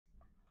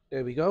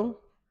There we go.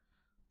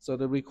 So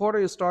the recorder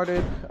is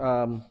started.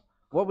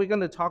 What we're going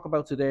to talk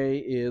about today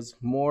is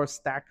more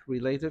stack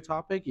related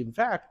topic. In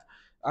fact,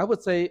 I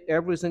would say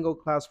every single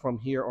class from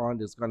here on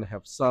is going to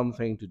have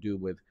something to do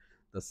with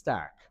the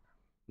stack.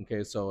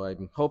 Okay, so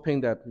I'm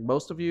hoping that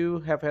most of you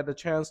have had a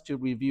chance to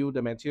review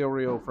the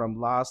material from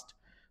last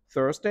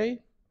Thursday,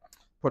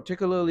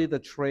 particularly the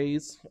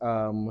trays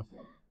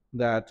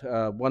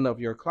that one of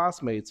your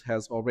classmates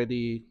has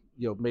already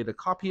made a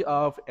copy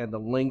of, and the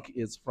link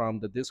is from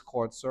the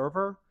Discord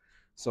server.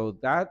 So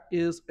that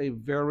is a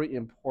very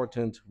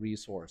important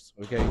resource,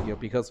 okay?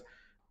 Because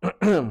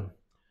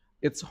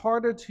it's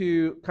harder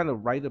to kind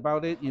of write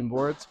about it in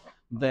words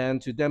than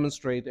to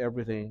demonstrate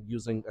everything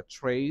using a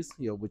trace,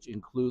 which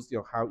includes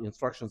how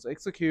instructions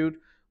execute,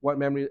 what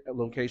memory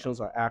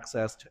locations are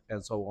accessed,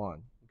 and so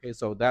on. Okay,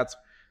 so that's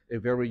a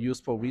very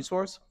useful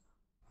resource.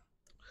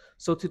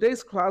 So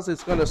today's class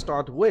is going to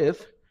start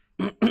with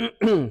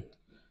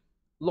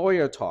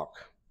lawyer talk,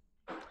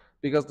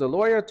 because the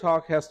lawyer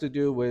talk has to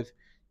do with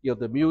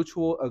the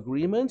mutual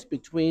agreement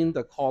between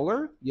the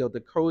caller,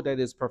 the code that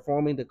is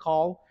performing the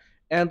call,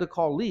 and the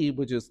callee,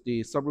 which is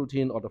the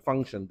subroutine or the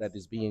function that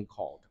is being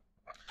called.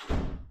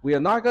 We are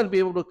not going to be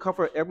able to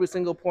cover every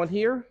single point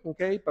here,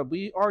 okay? But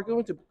we are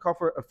going to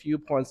cover a few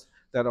points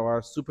that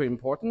are super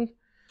important.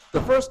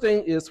 The first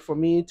thing is for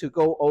me to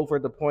go over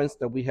the points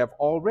that we have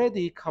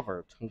already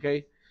covered,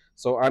 okay?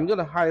 So I'm going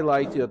to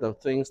highlight the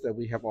things that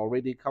we have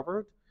already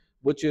covered,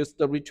 which is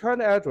the return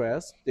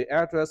address, the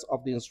address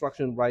of the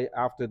instruction right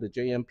after the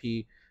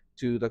JMP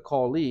to the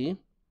callee,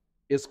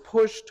 is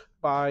pushed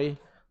by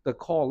the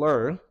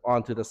caller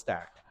onto the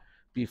stack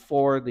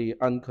before the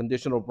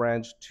unconditional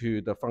branch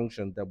to the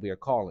function that we are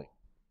calling.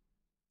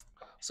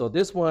 So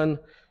this one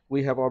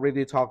we have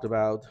already talked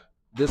about.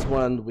 This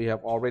one we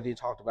have already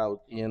talked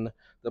about in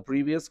the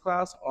previous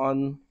class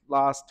on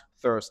last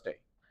Thursday.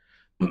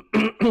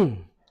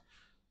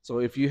 So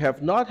if you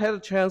have not had a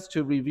chance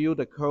to review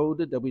the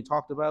code that we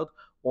talked about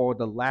or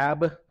the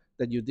lab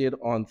that you did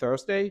on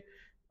Thursday,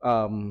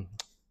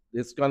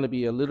 it's going to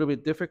be a little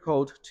bit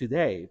difficult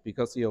today,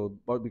 because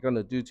what we're going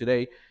to do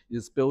today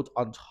is built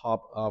on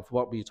top of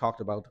what we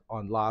talked about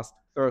on last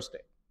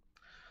Thursday.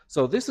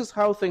 So this is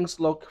how things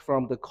look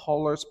from the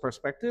caller's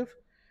perspective.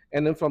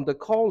 And then from the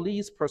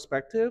callee's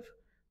perspective,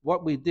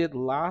 what we did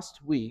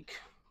last week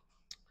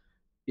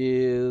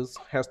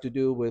has to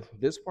do with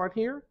this part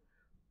here.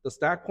 The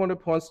stack pointer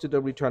points to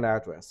the return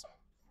address.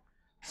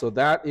 So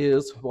that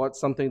is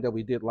something that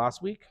we did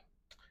last week.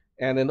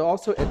 And then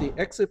also at the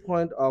exit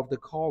point of the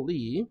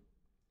callee,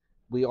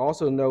 we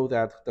also know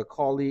that the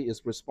callee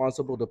is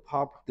responsible to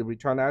pop the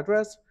return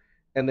address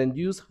and then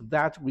use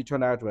that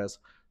return address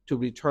to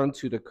return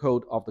to the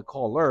code of the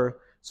caller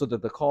so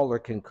that the caller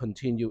can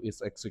continue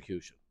its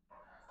execution.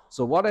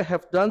 So what I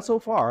have done so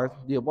far,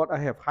 what I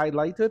have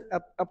highlighted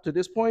up to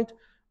this point,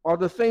 are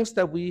the things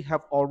that we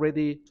have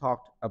already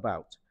talked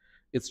about.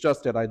 It's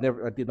just that I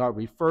did not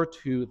refer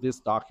to this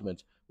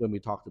document when we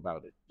talked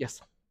about it.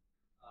 Yes?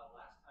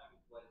 Last time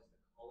was the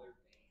caller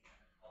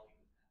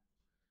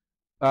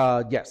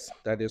name and yes,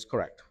 that is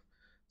correct.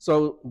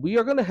 So we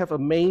are going to have a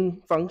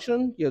main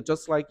function,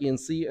 just like in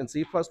C and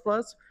C++,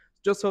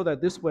 just so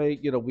that this way,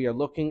 we are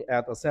looking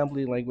at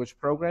assembly language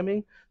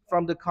programming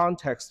from the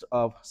context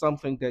of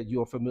something that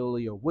you're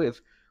familiar with,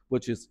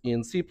 which is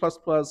in C++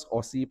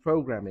 or C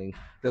programming,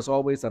 there's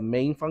always a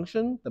main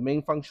function. The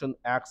main function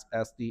acts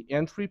as the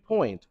entry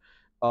point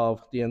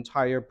of the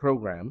entire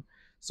program.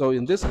 So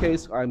in this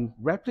case, I'm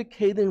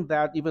replicating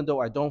that, even though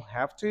I don't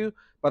have to,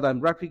 but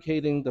I'm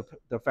replicating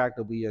the fact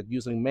that we are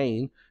using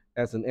main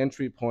as an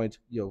entry point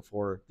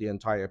for the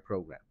entire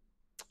program.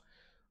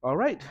 All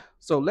right,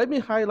 so let me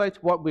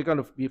highlight what we're going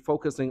to be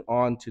focusing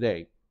on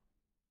today.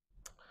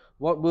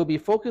 What we'll be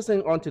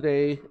focusing on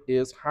today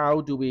is how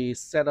do we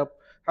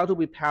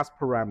pass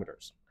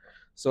parameters.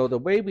 So the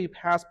way we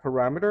pass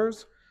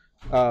parameters,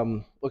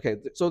 okay,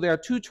 so there are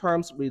two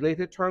terms,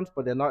 related terms,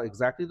 but they're not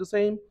exactly the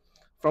same.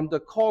 From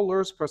the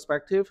caller's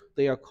perspective,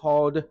 they are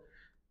called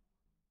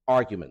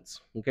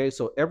arguments. Okay,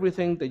 so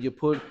everything that you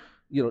put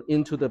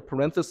into the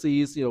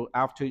parentheses,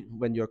 after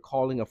when you're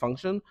calling a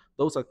function,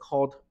 those are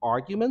called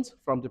arguments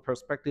from the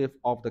perspective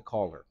of the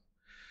caller.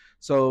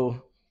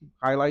 So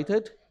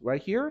highlighted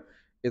right here,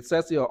 it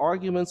says your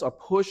arguments are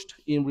pushed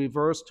in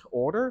reversed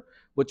order,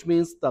 which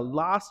means the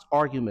last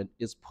argument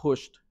is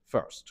pushed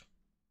first.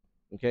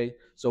 Okay,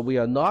 so we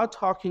are not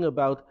talking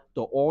about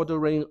the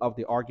ordering of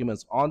the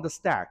arguments on the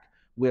stack.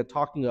 We're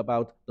talking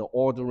about the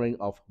ordering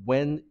of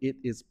when it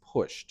is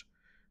pushed.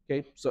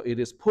 Okay, so it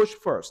is pushed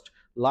first.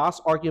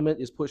 Last argument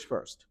is pushed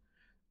first.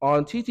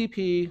 On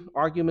TTP,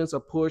 arguments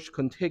are pushed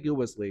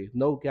contiguously,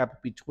 no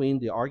gap between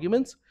the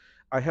arguments.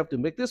 I have to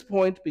make this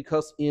point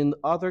because in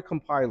other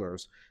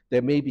compilers,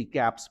 there may be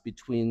gaps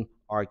between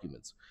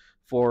arguments.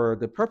 For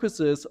the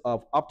purposes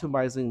of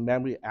optimizing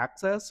memory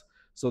access,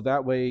 so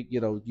that way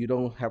you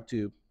don't have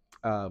to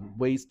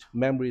waste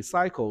memory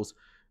cycles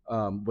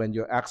when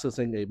you're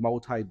accessing a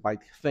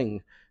multi-byte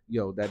thing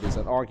that is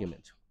an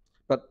argument.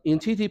 But in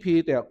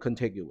TTP, they are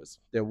contiguous.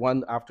 They're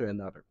one after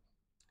another.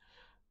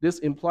 This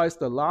implies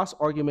the last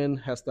argument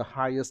has the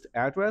highest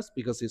address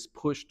because it's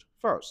pushed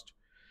first.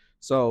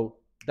 So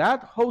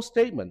that whole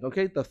statement,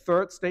 okay, the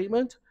third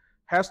statement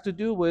has to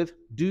do with,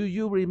 do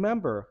you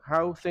remember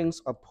how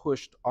things are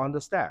pushed on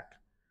the stack?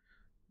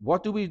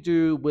 What do we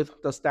do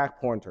with the stack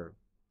pointer?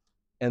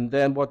 And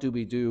then what do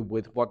we do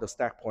with what the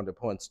stack pointer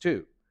points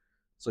to?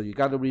 So you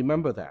got to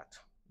remember that.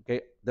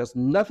 Okay, there's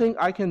nothing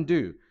I can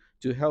do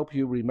to help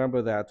you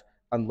remember that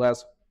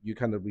unless you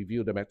kind of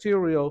review the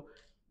material,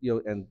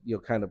 and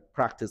kind of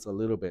practice a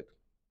little bit.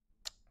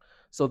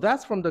 So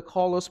that's from the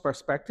caller's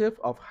perspective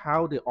of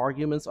how the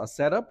arguments are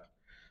set up.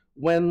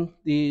 When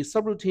the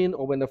subroutine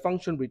or when the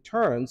function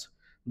returns,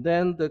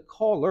 then the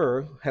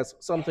caller has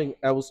something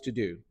else to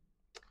do.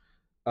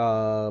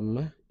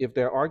 If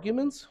there are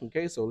arguments,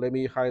 okay, so let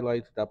me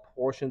highlight that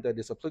portion that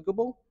is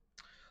applicable.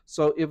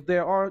 So if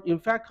there are, in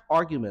fact,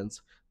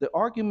 arguments, the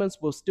arguments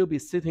will still be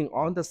sitting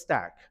on the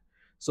stack.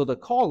 So the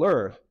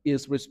caller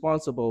is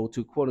responsible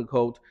to, quote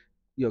unquote,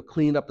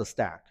 clean up the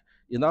stack.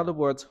 In other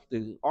words,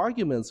 the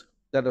arguments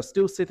that are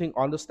still sitting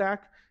on the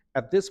stack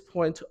at this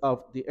point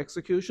of the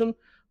execution,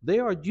 they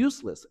are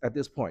useless at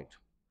this point.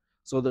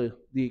 So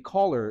the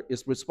caller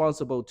is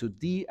responsible to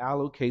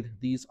deallocate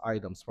these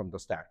items from the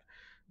stack.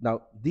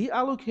 Now,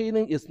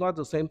 deallocating is not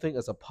the same thing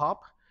as a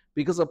pop,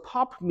 because a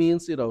pop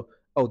means,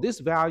 oh, this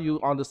value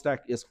on the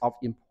stack is of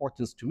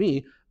importance to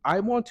me. I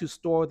want to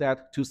store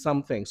that to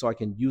something so I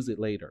can use it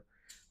later.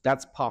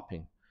 That's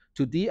popping.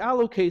 To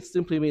deallocate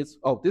simply means,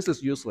 oh, this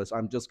is useless.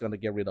 I'm just going to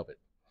get rid of it.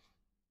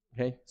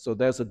 Okay, so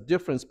there's a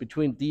difference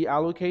between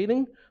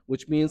deallocating,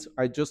 which means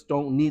I just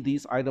don't need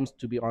these items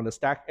to be on the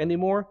stack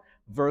anymore,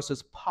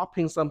 versus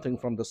popping something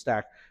from the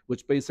stack,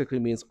 which basically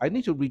means I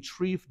need to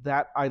retrieve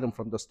that item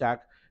from the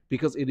stack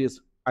because it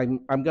is, I'm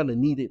going to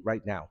need it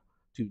right now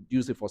to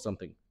use it for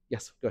something.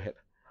 Yes, go ahead.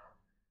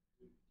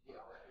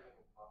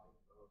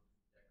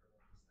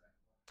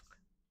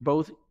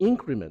 Both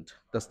increment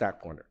the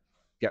stack pointer.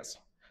 Yes.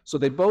 So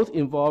they both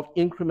involve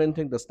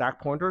incrementing the stack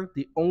pointer.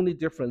 The only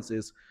difference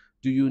is,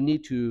 do you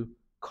need to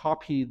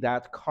copy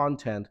that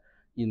content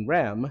in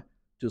RAM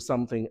to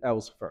something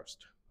else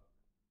first?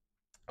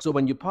 So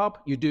when you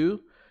pop, you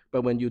do,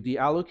 but when you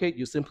deallocate,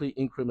 you simply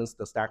increment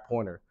the stack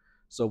pointer.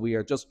 So we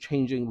are just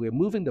changing, we're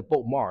moving the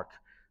bookmark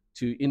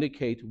to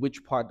indicate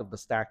which part of the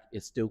stack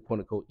is still, quote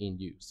unquote, in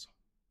use.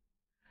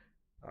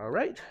 All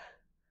right.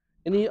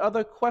 Any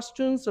other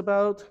questions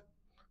about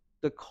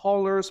the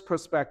caller's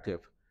perspective?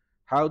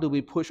 How do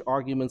we push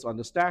arguments on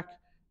the stack,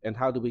 and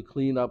how do we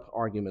clean up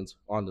arguments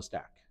on the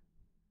stack?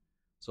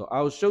 So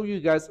I'll show you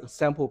guys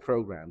sample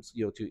programs,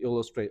 to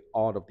illustrate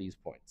all of these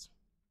points.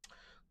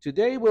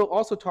 Today we'll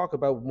also talk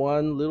about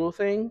one little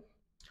thing.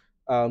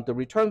 The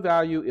return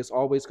value is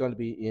always going to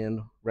be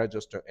in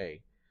register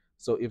A.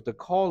 So if the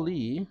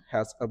callee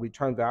has a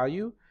return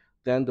value,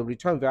 then the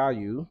return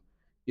value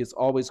is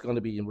always going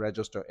to be in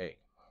register A.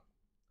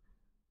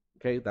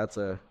 Okay, that's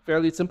a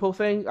fairly simple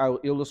thing.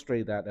 I'll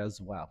illustrate that as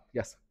well.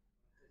 Yes?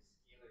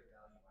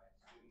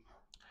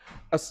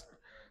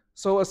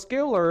 So a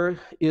scalar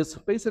is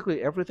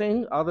basically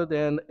everything other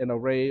than an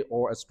array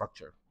or a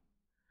structure.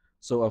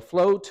 So a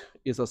float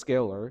is a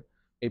scalar,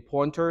 a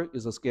pointer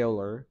is a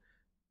scalar,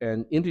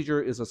 an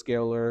integer is a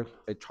scalar,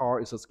 a char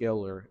is a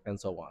scalar, and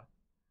so on.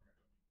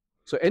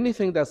 So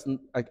anything that's,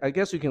 I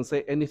guess you can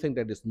say anything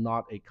that is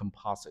not a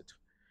composite,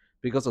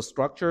 because a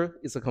structure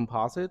is a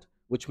composite,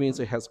 which means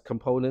it has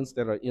components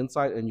that are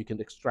inside and you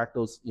can extract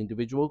those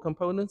individual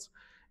components.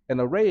 An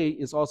array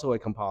is also a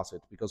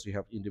composite because you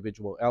have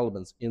individual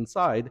elements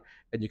inside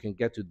and you can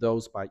get to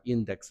those by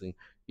indexing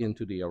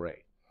into the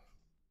array.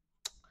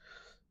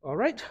 All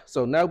right,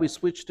 so now we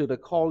switch to the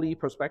callee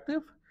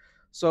perspective.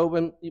 So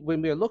when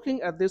we're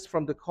looking at this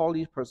from the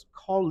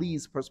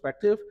callee's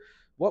perspective,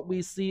 what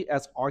we see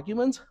as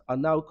arguments are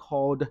now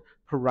called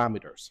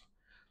parameters.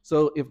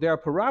 So if there are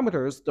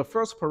parameters, the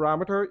first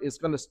parameter is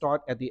going to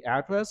start at the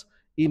address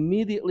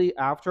immediately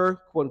after,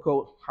 quote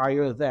unquote,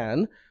 higher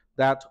than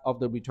that of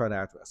the return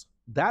address.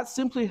 That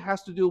simply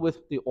has to do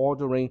with the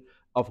ordering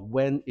of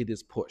when it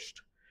is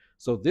pushed.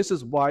 So this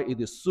is why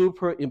it is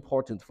super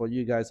important for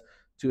you guys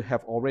to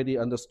have already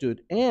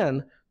understood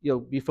and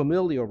be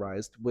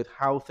familiarized with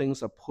how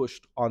things are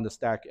pushed on the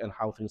stack and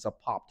how things are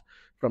popped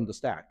from the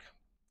stack.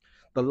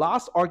 The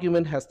last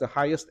argument has the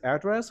highest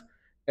address,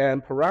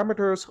 and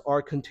parameters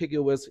are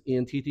contiguous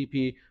in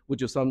TTP,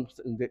 which is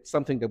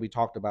something that we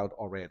talked about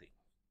already.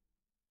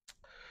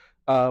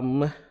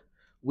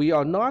 We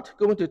are not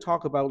going to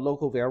talk about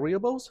local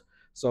variables,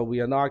 so we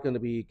are not going to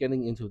be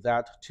getting into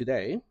that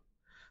today.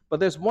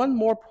 But there's one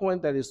more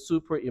point that is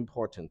super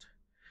important.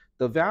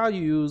 The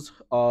value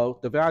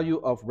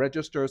of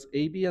registers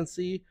A, B, and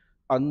C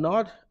are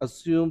not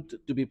assumed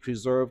to be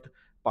preserved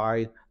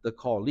by the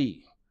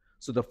callee.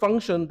 So the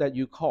function that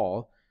you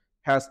call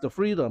has the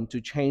freedom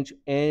to change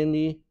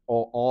any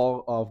or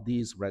all of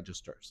these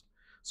registers.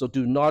 So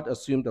do not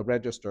assume the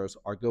registers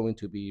are going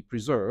to be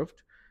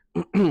preserved.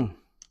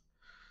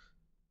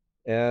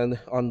 And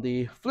on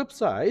the flip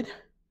side,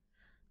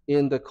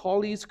 in the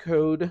callee's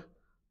code,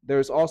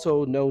 There's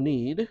also no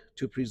need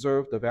to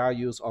preserve the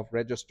values of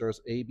registers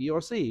A, B,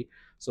 or C.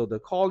 So the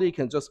callee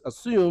can just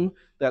assume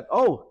that,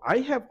 oh, I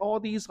have all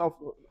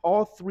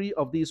three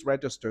of these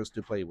registers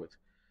to play with.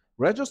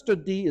 Register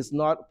D is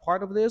not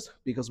part of this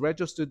because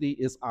register D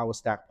is our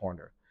stack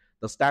pointer.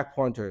 The stack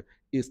pointer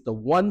is the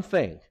one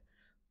thing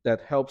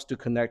that helps to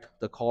connect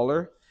the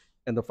caller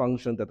and the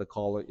function that the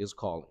caller is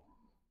calling.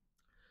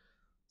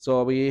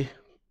 So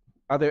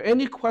are there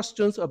any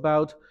questions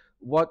about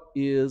what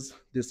is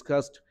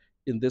discussed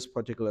in this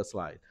particular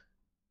slide?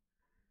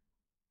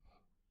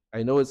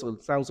 I know it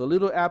sounds a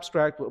little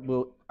abstract,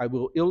 but I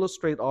will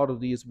illustrate all of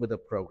these with a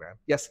program.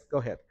 Yes, go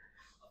ahead.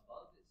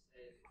 Above it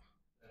says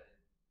the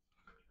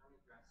return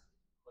address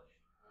is pushed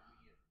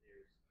only if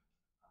there's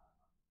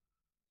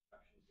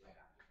instructions right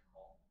after the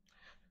call.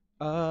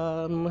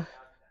 Um, Without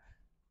that,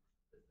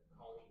 does the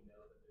callee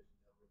know that there's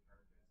no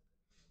return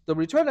address? the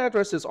return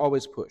address is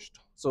always pushed.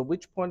 So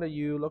which point are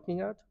you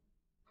looking at?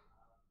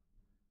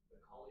 The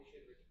callee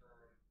should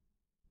return.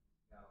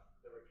 No,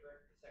 the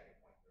second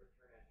point, the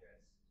return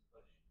address is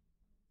pushed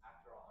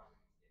after all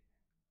arguments get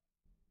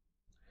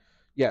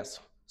passed. Yes.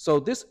 So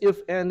this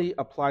if any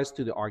applies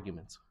to the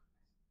arguments.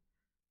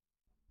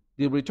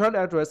 The return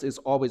address is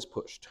always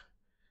pushed,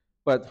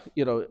 but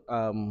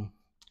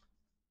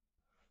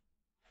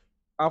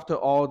after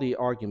all the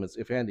arguments,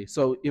 if any.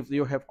 So if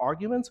you have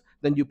arguments,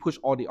 then you push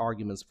all the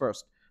arguments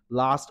first.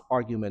 Last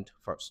argument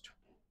first.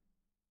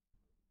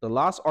 The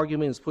last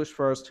argument is pushed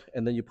first,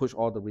 and then you push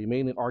all the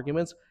remaining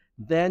arguments.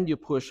 Then you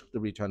push the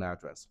return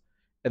address.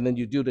 And then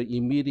you do the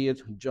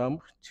immediate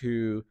jump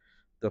to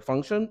the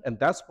function. And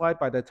that's why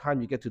by the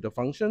time you get to the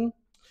function,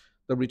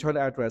 the return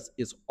address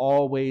is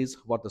always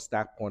what the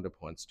stack pointer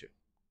points to.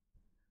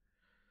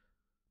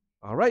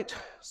 All right,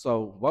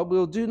 so what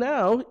we'll do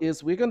now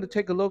is we're going to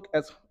take a look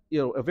at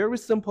a very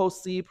simple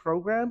C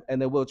program, and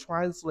then we'll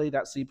translate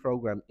that C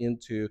program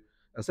into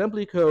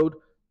assembly code,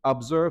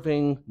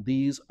 observing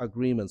these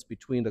agreements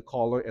between the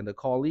caller and the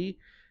callee,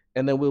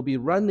 and then we'll be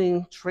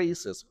running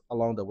traces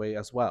along the way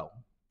as well.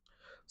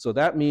 So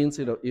that means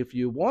if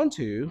you want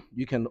to,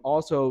 you can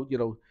also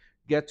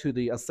get to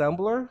the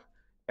assembler,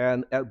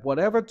 and at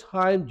whatever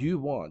time you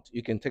want,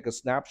 you can take a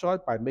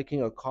snapshot by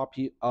making a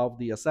copy of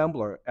the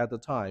assembler at the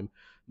time.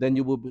 Then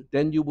you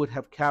would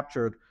have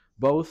captured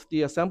both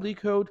the assembly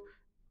code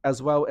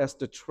as well as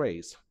the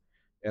trace.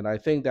 And I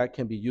think that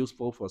can be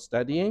useful for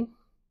studying.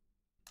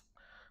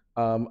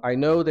 I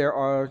know there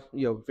are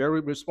very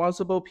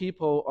responsible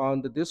people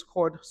on the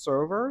Discord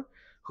server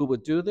who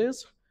would do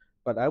this,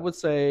 but I would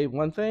say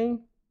one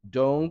thing: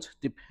 don't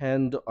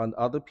depend on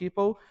other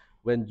people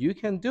when you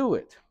can do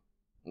it.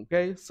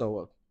 Okay,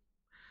 so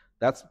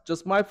that's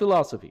just my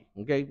philosophy.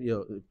 Okay,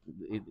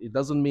 it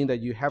doesn't mean that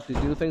you have to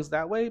do things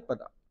that way, but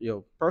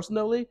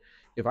personally,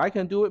 if I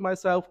can do it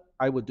myself,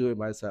 I would do it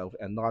myself,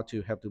 and not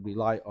to have to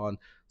rely on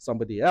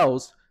somebody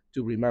else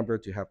to remember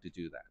to have to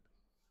do that.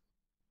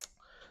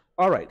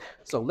 All right,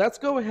 so let's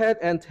go ahead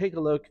and take a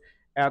look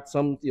at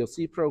some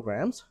C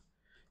programs.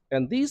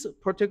 And these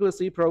particular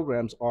C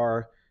programs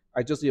are,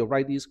 I just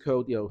write these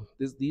code,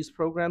 these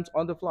programs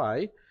on the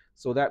fly.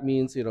 So that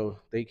means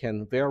they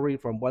can vary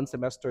from one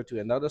semester to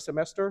another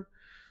semester.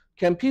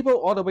 Can people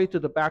all the way to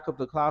the back of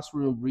the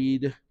classroom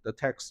read the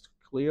text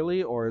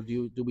clearly, or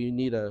do we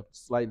need a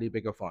slightly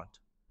bigger font?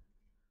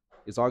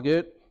 It's all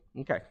good?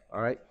 Okay,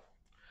 all right.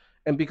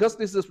 And because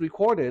this is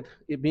recorded,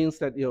 it means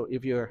that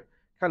if you're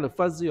kind of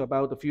fuzzy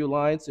about a few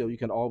lines, you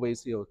can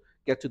always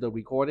get to the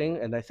recording.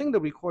 And I think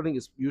the recording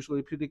is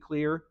usually pretty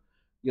clear.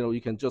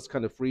 You can just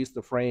kind of freeze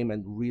the frame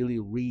and really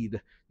read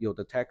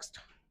the text.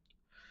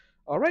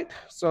 All right,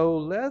 so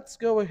let's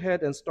go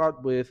ahead and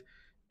start with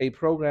a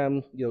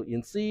program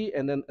in C,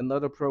 and then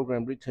another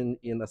program written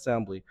in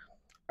assembly.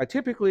 I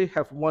typically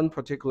have one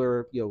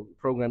particular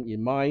program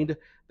in mind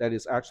that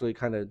is actually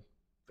kind of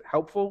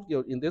helpful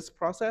in this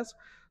process.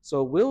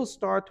 So we'll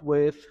start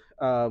with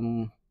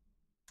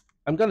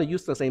I'm going to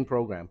use the same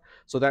program.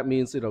 So that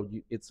means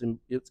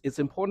it's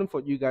important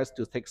for you guys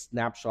to take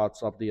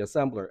snapshots of the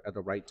assembler at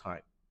the right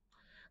time.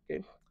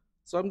 Okay.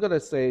 So I'm going to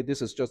say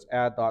this is just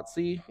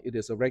add.c. It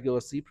is a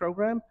regular C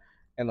program.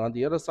 And on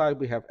the other side,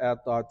 we have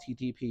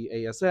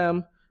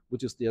add.ttp-asm,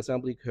 which is the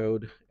assembly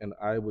code. And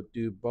I would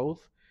do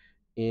both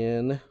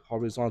in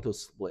horizontal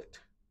split.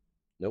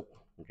 Nope.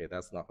 Okay,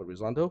 that's not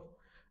horizontal.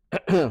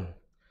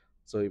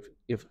 So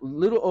if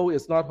little o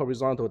is not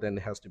horizontal, then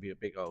it has to be a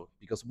big O,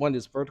 because one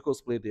is vertical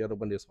split, the other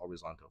one is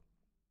horizontal.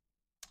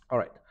 All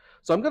right.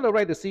 So I'm going to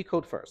write the C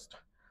code first.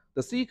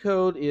 The C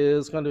code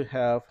is going to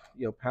have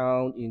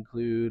pound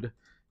include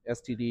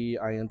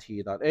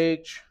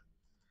stdint.h.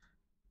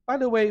 By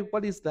the way,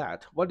 what is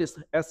that? What is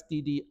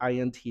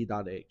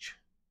stdint.h?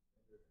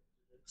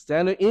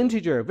 Standard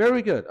integer.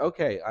 Very good.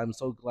 Okay, I'm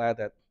so glad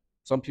that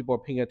some people are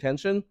paying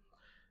attention.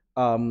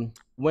 I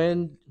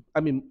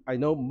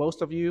know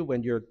most of you,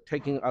 when you're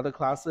taking other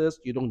classes,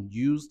 you don't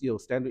use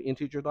standard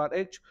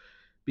integer.h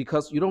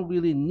because you don't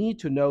really need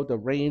to know the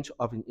range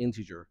of an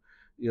integer.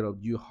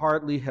 You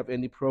hardly have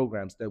any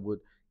programs that would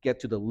get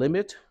to the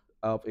limit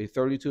of a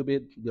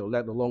 32-bit,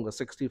 let alone a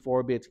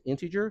 64-bit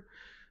integer.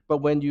 But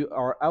when you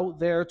are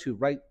out there to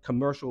write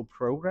commercial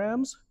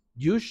programs,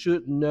 you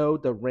should know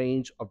the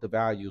range of the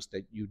values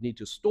that you need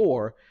to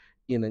store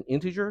in an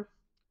integer.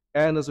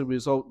 And as a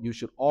result, you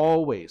should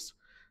always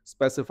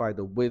specify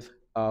the width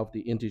of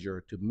the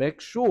integer to make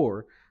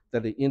sure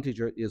that the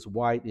integer is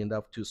wide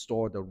enough to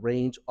store the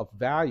range of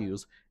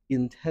values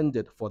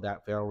intended for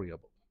that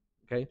variable.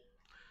 Okay?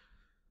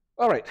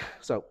 All right,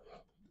 so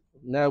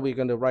now we're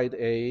going to write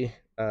a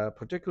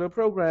particular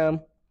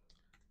program,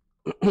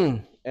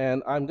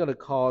 and I'm going to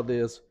call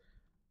this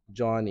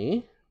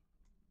Johnny.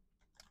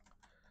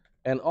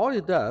 And all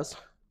it does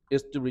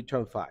is to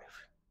return 5.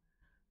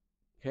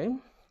 Okay?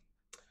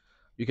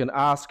 You can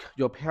ask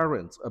your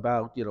parents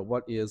about,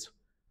 what is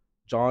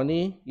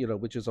Johnny,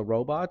 which is a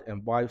robot,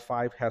 and why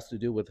 5 has to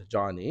do with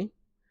Johnny.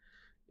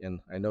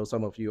 And I know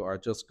some of you are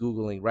just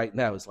Googling right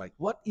now. It's like,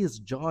 what is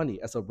Johnny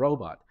as a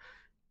robot?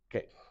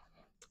 Okay,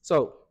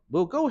 so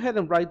we'll go ahead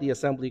and write the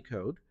assembly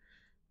code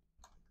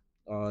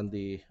on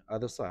the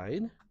other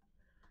side.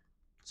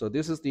 So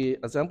this is the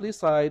assembly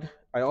side.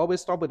 I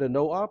always start with a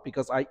no op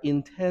because I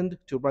intend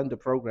to run the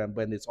program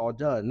when it's all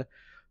done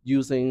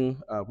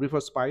using River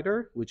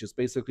Spider, which is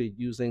basically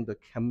using the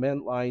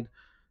command line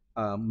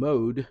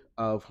mode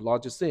of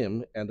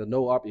Logisim, and the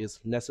no op is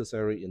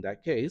necessary in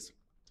that case.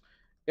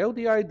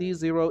 LDI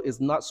D0 is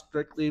not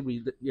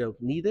strictly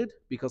needed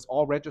because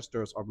all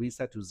registers are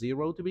reset to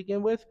 0 to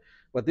begin with,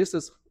 but this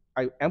is,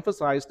 I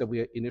emphasize that we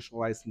are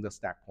initializing the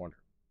stack pointer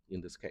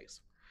in this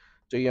case.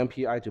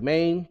 JMPI to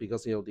main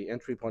because the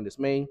entry point is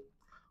main.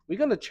 We're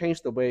going to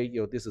change the way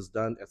this is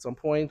done at some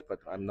point, but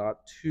I'm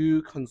not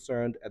too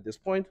concerned at this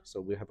point,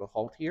 so we have a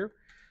halt here.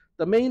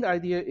 The main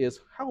idea is,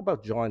 how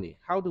about Johnny?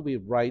 How do we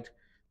write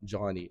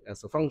Johnny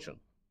as a function?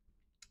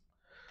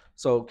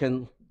 So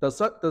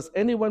does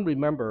anyone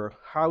remember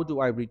how do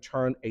I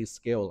return a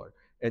scalar?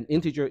 An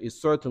integer is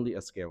certainly a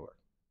scalar.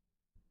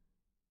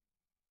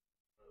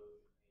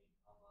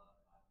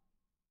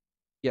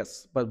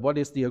 Yes, but what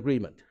is the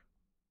agreement?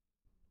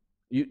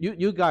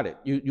 You got it.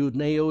 You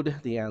nailed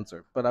the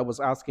answer. But I was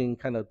asking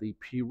kind of the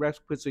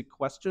prerequisite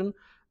question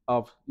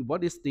of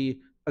what is the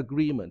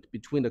agreement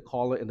between the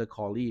caller and the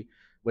callee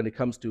when it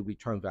comes to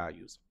return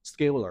values,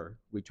 scalar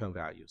return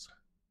values.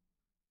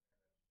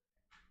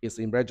 It's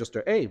in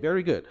register A.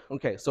 Very good.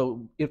 Okay,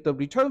 so if the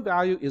return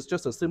value is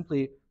just a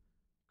simply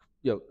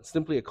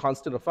a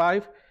constant of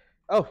 5,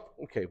 oh,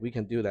 okay, we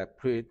can do that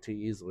pretty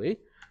easily,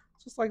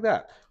 just like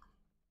that.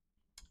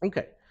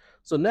 Okay,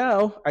 so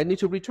now I need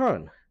to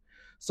return.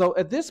 So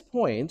at this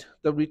point,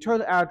 the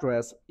return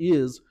address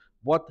is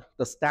what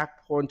the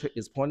stack pointer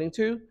is pointing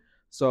to.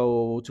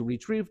 So to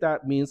retrieve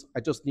that means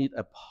I just need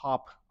a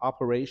pop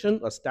operation,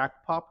 a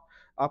stack pop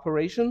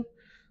operation.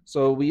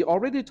 So we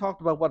already talked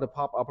about what a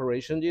pop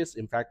operation is.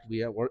 In fact, we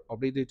have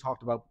already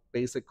talked about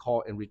basic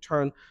call and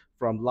return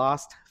from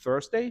last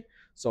Thursday.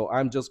 So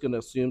I'm just going to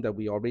assume that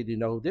we already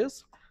know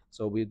this.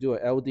 So we do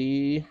a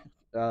LD.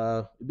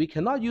 We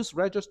cannot use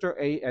register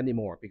A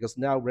anymore because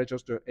now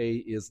register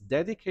A is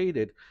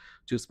dedicated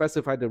to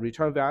specify the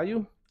return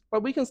value,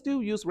 but we can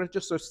still use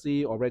register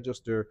C or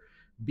register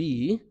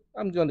B.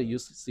 I'm going to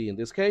use C in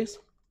this case.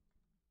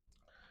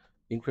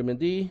 Increment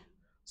D.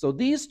 So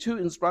these two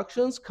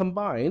instructions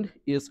combined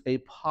is a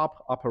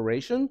pop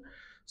operation.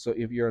 So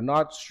if you're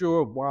not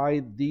sure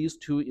why these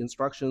two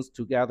instructions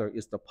together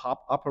is the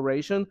pop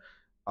operation,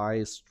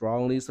 I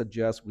strongly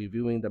suggest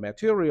reviewing the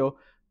material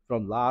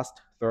from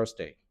last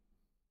Thursday.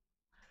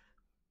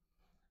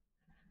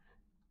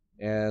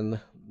 And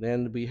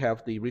then we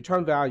have the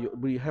return value,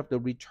 we have the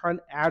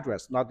return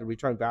address, not the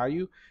return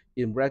value,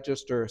 in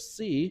register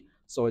C.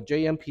 So a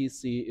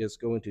JMPC is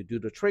going to do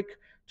the trick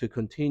to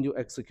continue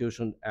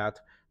execution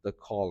at the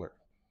caller.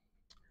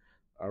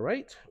 All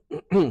right.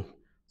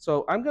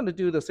 So I'm going to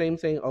do the same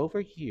thing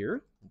over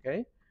here,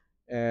 okay?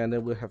 And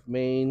then we'll have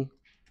main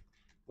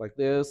like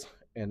this,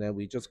 and then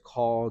we just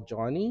call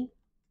Johnny.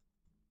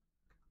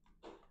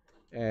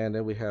 And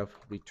then we have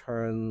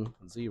return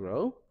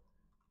 0.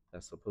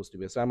 That's supposed to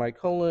be a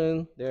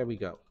semicolon. There we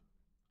go.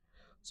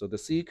 So the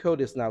C code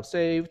is now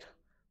saved.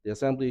 The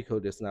assembly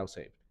code is now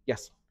saved.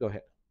 Yes, go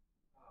ahead.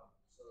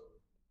 So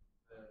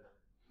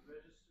the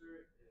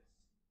register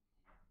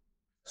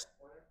is stack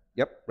pointer?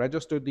 Yep,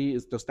 register D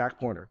is the stack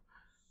pointer.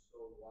 So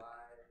why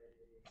is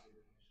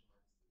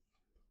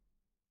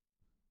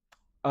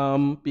it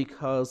initialized?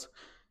 Because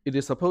it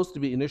is supposed to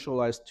be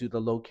initialized to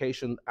the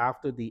location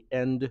after the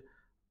end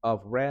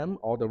of RAM,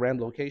 all the RAM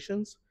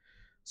locations.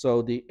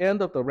 So the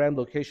end of the RAM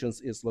locations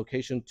is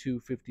location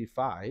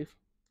 255.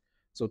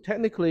 So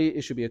technically,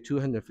 it should be a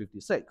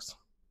 256.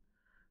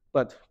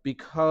 But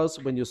because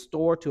when you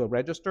store to a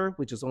register,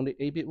 which is only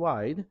 8-bit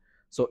wide,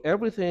 so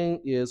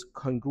everything is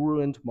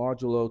congruent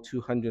modulo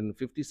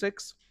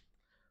 256.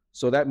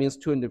 So that means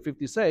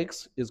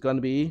 256 is going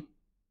to be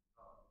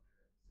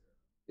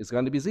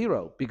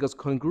 0 because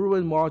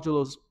congruent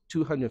modulo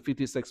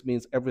 256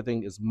 means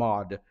everything is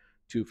mod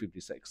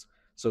 256.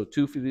 So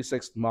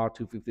 256 mod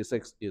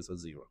 256 is a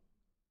 0.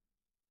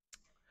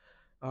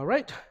 All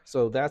right,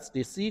 so that's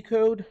the C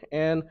code,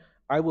 and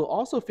I will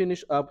also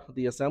finish up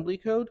the assembly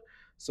code.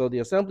 So the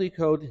assembly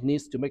code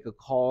needs to make a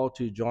call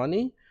to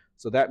Johnny.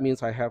 So that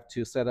means I have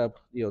to set up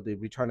the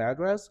return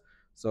address.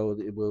 So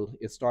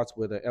it starts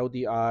with a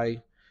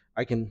LDI.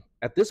 I can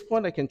at this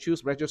point I can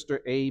choose register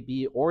A,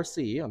 B, or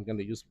C. I'm going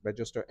to use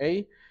register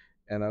A,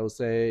 and I will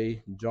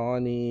say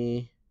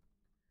Johnny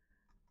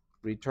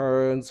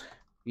returns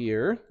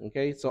here.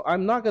 Okay, so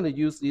I'm not going to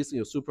use these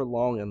super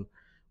long and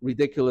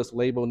ridiculous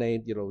label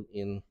name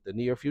in the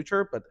near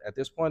future, but at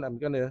this point I'm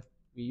going to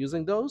be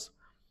using those.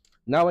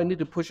 Now I need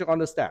to push it on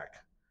the stack.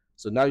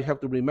 So now you have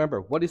to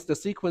remember what is the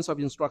sequence of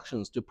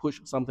instructions to push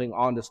something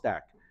on the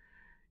stack.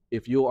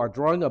 If you are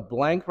drawing a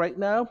blank right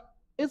now,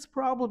 it's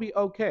probably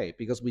okay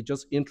because we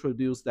just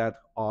introduced that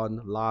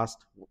on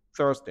last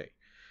Thursday.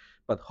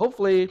 But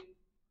hopefully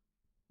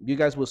you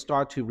guys will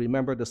start to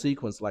remember the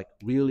sequence like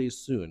really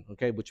soon,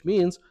 okay? Which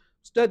means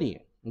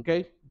studying,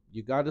 okay?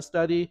 You got to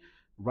study,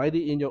 write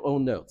it in your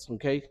own notes,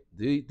 okay?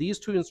 These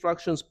two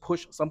instructions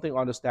push something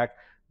on the stack.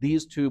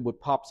 These two would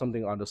pop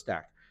something on the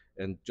stack,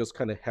 and just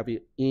kind of have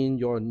it in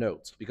your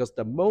notes, because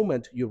the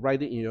moment you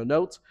write it in your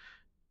notes,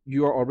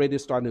 you're already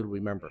starting to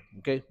remember,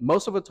 okay?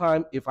 Most of the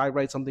time, if I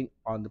write something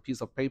on the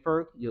piece of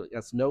paper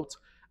as notes,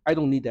 I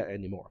don't need that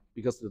anymore,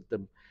 because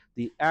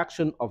the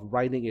action of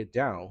writing it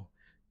down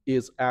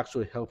is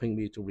actually helping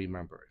me to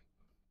remember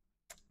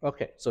it.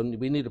 Okay, so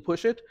we need to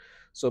push it.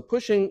 So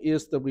pushing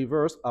is the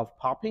reverse of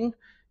popping.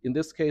 In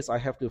this case, I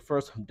have to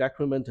first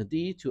decrement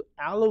D to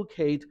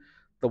allocate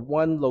the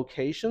one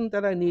location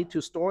that I need to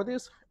store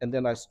this, and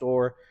then I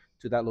store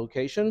to that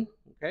location,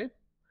 okay?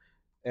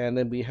 And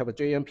then we have a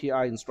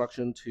JMPI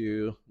instruction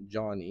to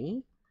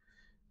Johnny,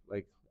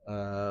 like,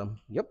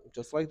 yep,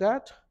 just like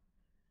that.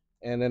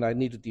 And then I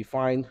need to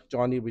define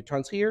Johnny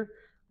returns here,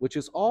 which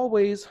is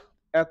always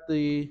at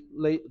the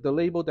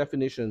label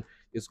definition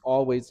is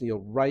always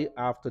right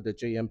after the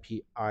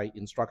JMPI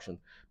instruction,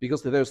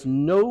 because there's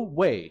no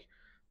way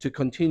to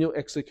continue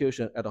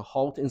execution at a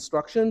halt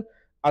instruction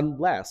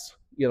unless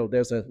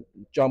there's a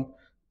jump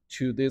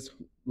to this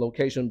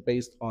location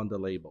based on the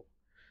label,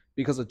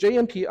 because a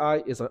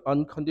JMPI is an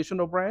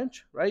unconditional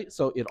branch, right?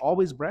 So it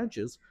always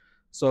branches.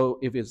 So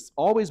if it's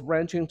always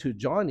branching to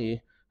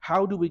Johnny,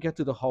 how do we get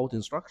to the halt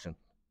instruction?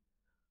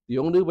 The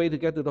only way to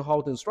get to the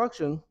halt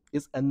instruction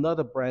is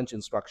another branch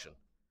instruction.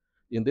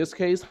 In this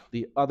case,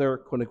 the other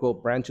quote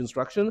unquote branch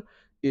instruction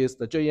is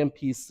the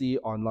JMPC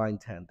on line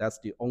 10. That's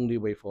the only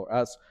way for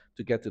us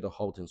to get to the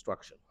halt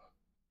instruction.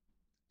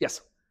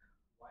 Yes?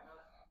 Why not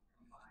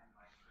combine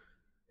line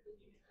 15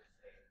 and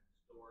just say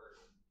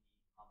store the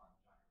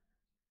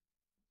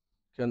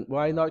comma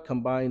Why not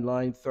combine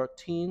line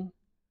 13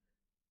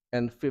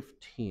 and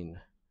 15?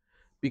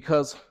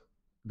 Because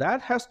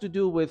that has to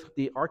do with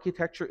the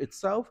architecture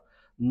itself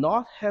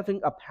not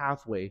having a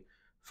pathway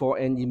for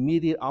an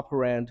immediate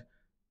operand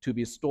to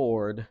be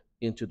stored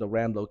into the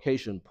RAM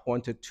location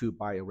pointed to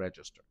by a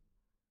register.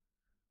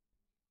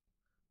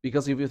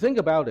 Because if you think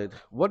about it,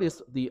 what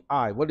is the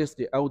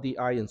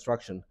LDI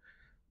instruction?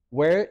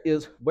 Where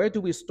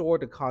do we store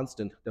the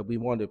constant that we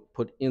want to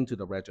put into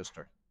the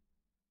register?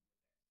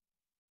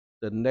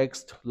 The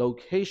next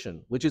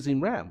location, which is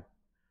in RAM,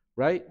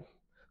 right?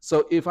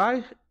 So if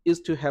I is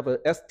to have a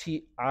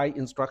STI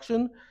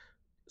instruction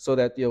so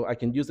that I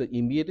can use it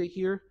immediately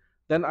here,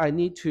 then I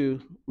need to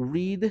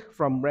read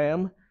from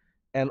RAM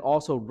and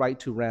also write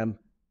to RAM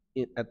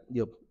at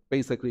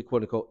basically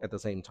quote unquote at the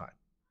same time.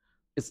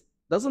 It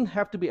doesn't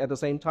have to be at the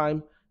same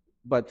time,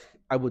 but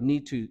I would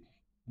need to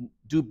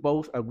do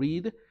both a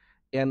read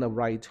and a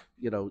write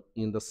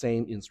in the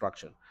same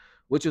instruction,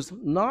 which is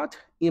not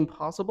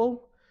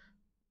impossible,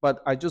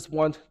 but I just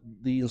want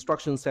the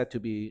instruction set to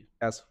be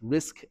as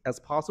RISC as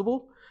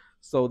possible,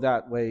 so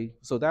that way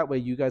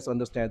you guys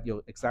understand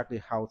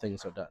exactly how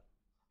things are done.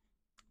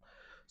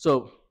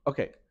 So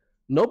okay,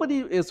 nobody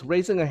is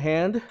raising a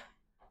hand.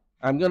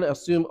 I'm going to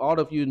assume all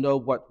of you know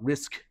what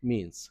RISC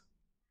means.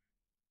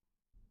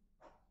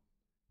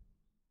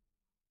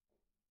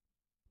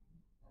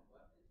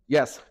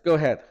 Yes, go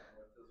ahead.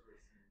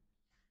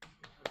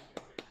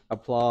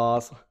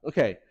 Applause.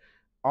 Okay,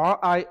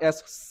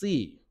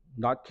 RISC,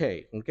 not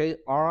K, okay?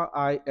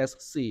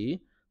 RISC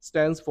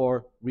stands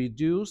for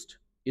Reduced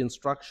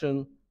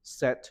Instruction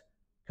Set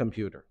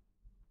Computer.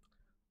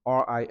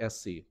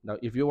 RISC. Now,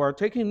 if you are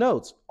taking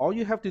notes, all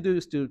you have to do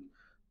is to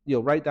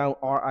write down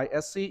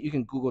RISC. You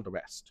can Google the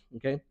rest,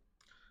 okay?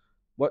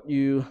 Once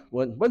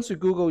you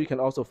Google, you can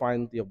also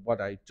find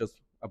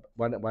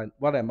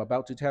what I'm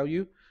about to tell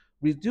you.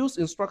 Reduced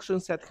instruction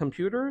set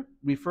computer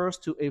refers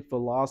to a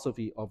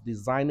philosophy of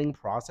designing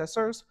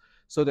processors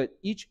so that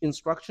each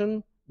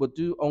instruction would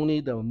do only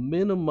the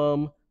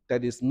minimum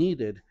that is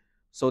needed,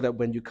 so that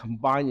when you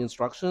combine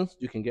instructions,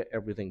 you can get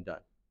everything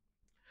done.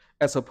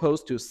 As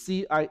opposed to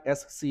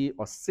CISC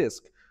or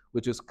CISP,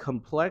 which is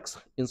complex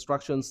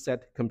instruction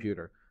set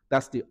computer.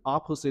 That's the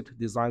opposite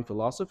design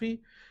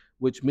philosophy,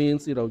 which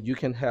means you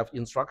can have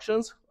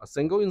instructions, a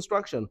single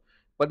instruction,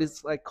 but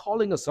it's like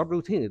calling a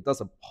subroutine. It does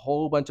a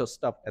whole bunch of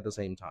stuff at the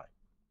same time.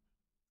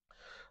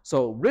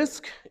 So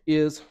RISC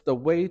is the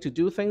way to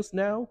do things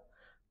now,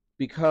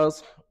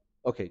 because,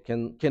 okay,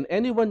 can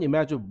anyone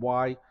imagine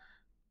why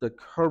the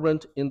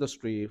current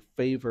industry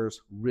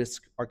favors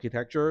RISC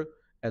architecture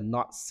and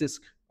not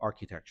CISC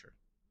architecture.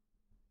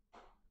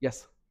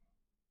 Yes.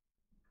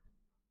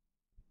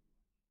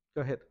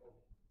 Go ahead.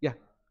 Yeah.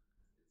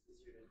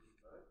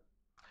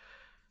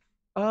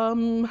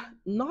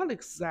 Not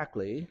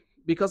exactly,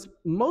 because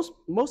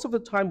most of the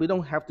time we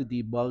don't have to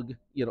debug,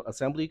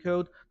 assembly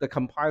code. The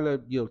compiler,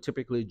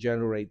 typically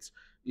generates,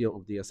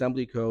 the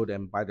assembly code,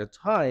 and by the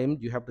time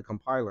you have the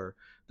compiler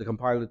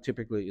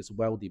typically is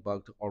well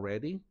debugged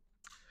already.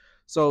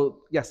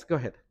 So yes, go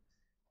ahead.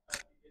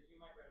 Because you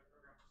might write a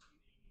program for C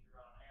that you need to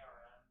run on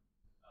ARM,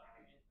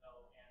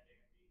 Intel, and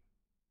AMD.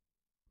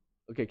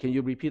 Okay, can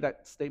you repeat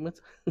that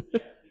statement? Yeah,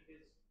 because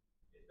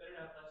it's better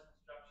to have less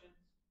instructions.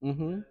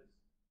 Mm-hmm.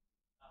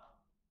 Because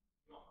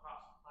you want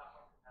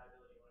cross-platform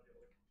compatibility. You want to be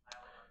able to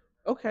compile and run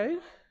different.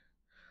 Okay.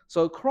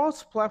 So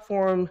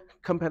cross-platform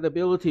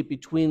compatibility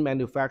between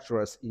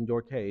manufacturers, in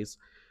your case,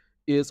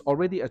 is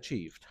already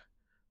achieved.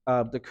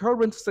 The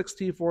current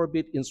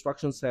 64-bit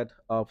instruction set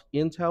of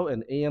Intel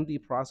and AMD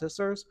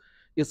processors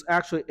is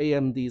actually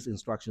AMD's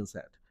instruction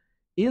set.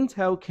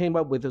 Intel came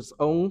up with its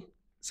own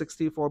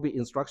 64-bit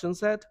instruction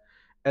set,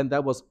 and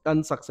that was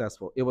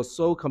unsuccessful. It was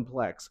so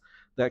complex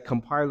that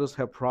compilers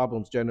have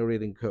problems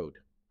generating code.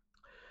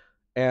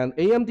 And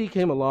AMD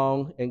came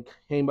along and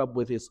came up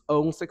with its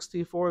own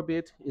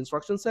 64-bit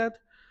instruction set,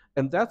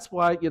 and that's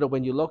why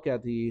when you look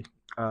at the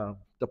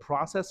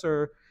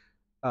processor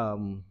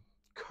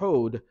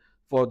code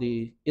for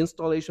the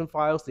installation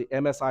files, the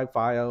MSI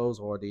files,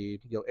 or the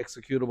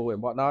executable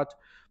and whatnot,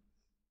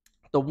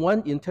 the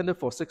one intended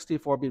for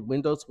 64-bit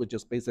Windows, which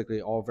is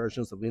basically all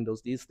versions of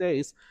Windows these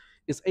days,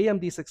 is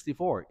AMD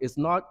 64. It's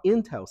not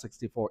Intel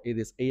 64, it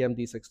is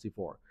AMD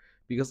 64.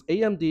 Because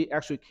AMD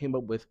actually came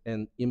up with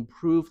an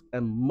improved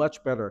and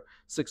much better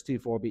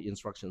 64-bit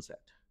instruction set.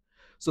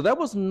 So that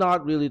was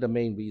not really the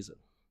main reason.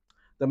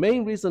 The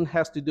main reason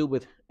has to do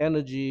with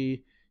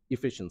energy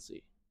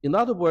efficiency. In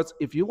other words,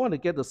 if you want to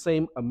get the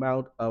same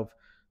amount of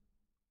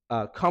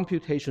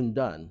computation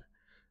done,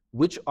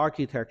 which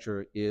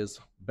architecture is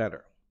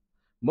better?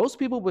 Most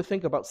people would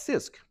think about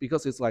CISC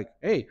because it's like,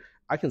 hey,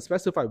 I can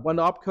specify one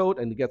opcode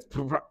and it gets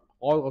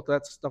all of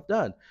that stuff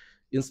done.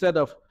 Instead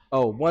of,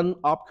 oh, one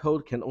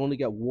opcode can only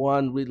get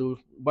one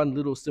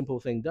little simple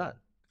thing done.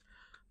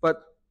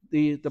 But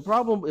the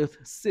problem with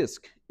CISC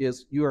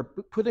is you are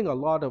putting a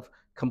lot of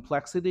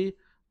complexity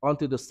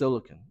onto the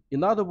silicon.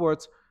 In other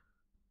words,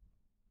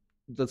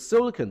 the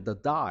silicon, the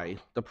die,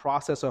 the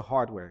processor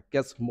hardware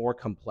gets more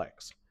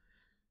complex.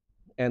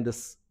 And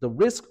the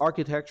RISC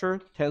architecture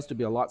tends to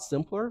be a lot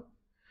simpler.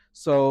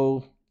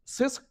 So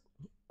CISC,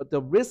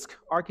 the RISC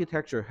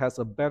architecture has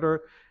a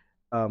better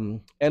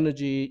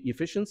energy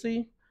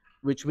efficiency,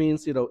 which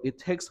means it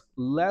takes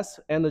less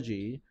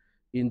energy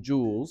in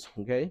joules,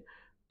 okay,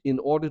 in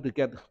order to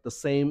get the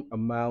same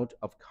amount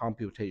of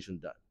computation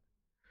done.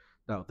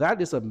 Now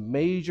that is a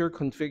major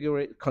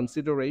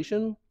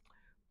consideration,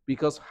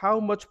 because how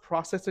much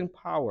processing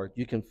power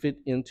you can fit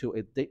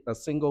into a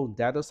single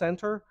data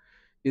center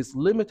is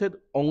limited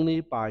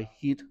only by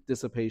heat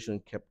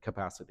dissipation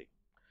capacity.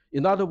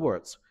 In other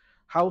words,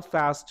 how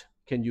fast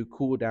can you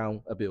cool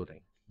down a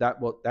building?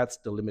 That's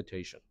the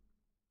limitation.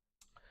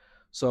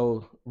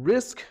 So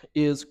RISC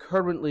is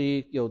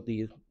currently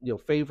the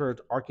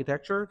favored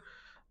architecture.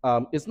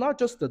 It's not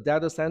just the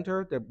data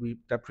center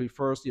that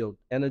prefers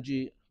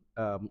energy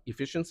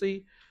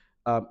efficiency.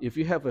 If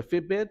you have a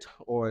Fitbit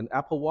or an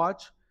Apple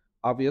Watch,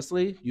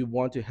 obviously you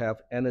want to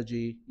have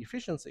energy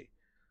efficiency.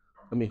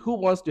 I mean, who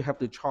wants to have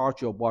to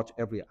charge your watch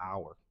every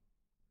hour?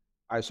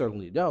 I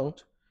certainly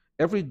don't.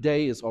 Every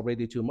day is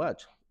already too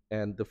much,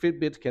 and the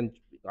Fitbit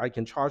I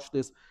can charge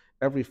this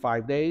every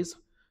 5 days,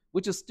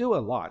 which is still a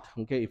lot.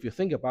 Okay, if you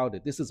think about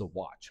it, this is a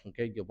watch.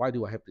 Okay, why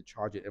do I have to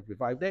charge it every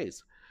 5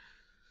 days?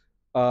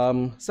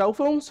 Cell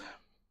phones.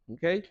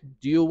 Okay,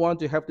 do you want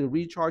to have to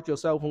recharge your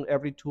cell phone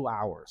every 2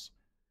 hours?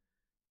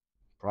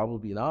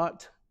 Probably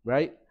not,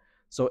 right?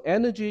 So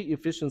energy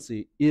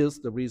efficiency is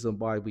the reason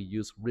why we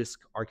use RISC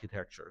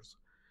architectures.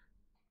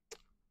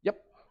 Yep.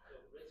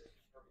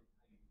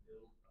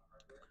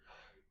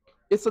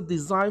 It's a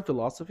design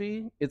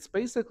philosophy. It's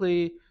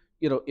basically,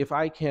 if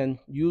I can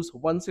use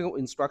one single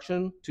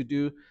instruction to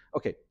do,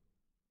 okay,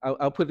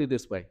 I'll put it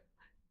this way.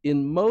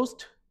 In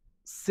most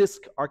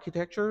CISC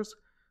architectures,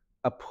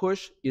 a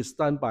push is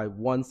done by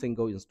one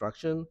single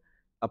instruction.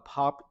 A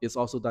pop is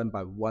also done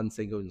by one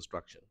single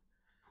instruction.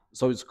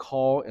 So it's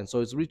call and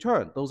so it's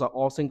return. Those are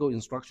all single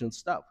instruction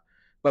stuff.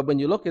 But when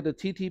you look at the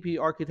TTP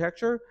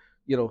architecture,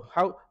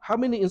 how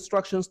many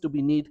instructions do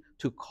we need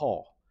to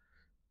call?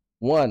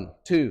 1,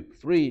 2,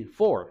 3,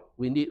 4.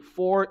 We need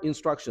 4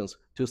 instructions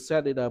to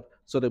set it up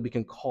so that we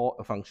can call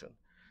a function.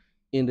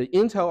 In the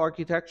Intel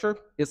architecture,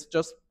 it's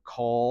just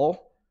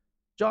call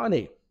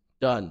Johnny,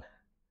 done.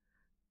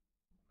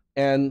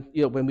 And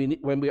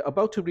when we're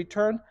about to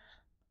return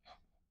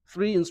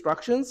 3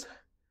 instructions,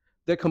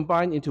 they're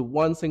combined into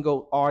one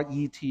single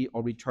RET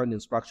or return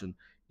instruction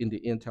in the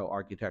Intel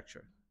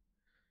architecture.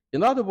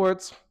 In other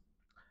words,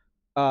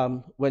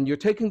 when you're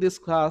taking this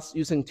class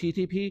using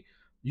TTP,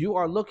 You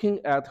are looking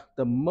at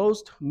the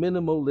most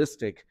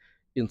minimalistic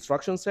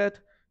instruction set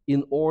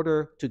in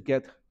order to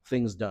get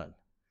things done.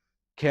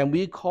 Can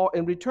we call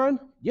and return?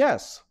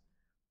 Yes.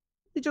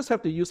 We just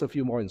have to use a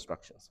few more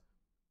instructions.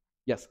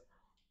 Yes.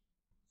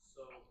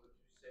 So would you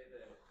say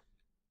that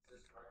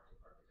this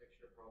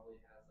architecture probably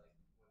has like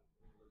when you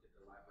look at the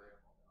library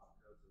of all the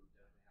opcodes, it would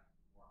definitely have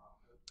more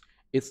opcodes?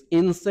 It's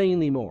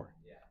insanely more.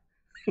 Yeah.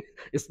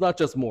 It's not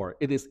just more,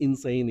 it is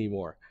insanely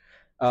more.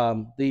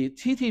 The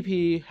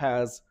TTP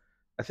has,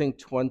 I think,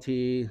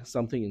 20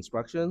 something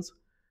instructions.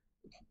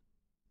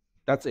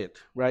 That's it,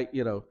 right?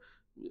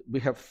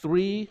 We have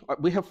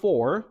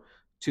four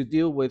to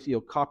deal with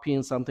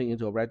copying something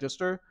into a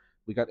register.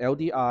 We got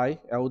LDI,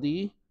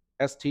 LD,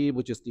 ST,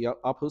 which is the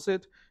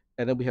opposite,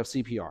 and then we have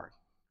CPR.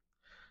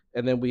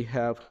 And then we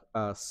have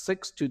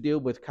six to deal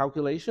with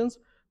calculations.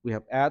 We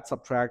have add,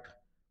 subtract,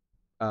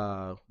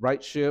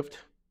 right shift,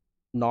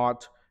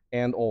 not,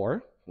 and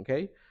or.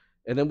 Okay,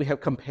 and then we have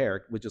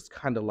compare, which is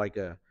kind of like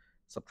a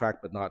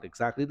subtract but not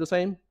exactly the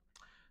same.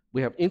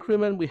 We have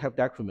increment, we have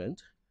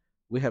decrement,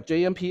 we have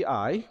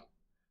JMPI,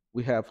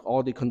 we have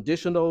all the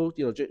conditional,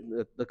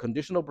 the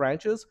conditional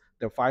branches.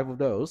 There are five of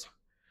those.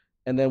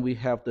 And then we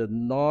have the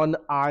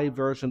non-I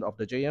version of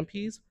the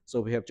JMPs.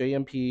 So we have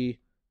JMP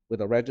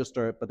with a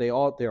register, but they're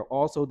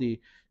also the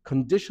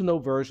conditional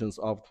versions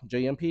of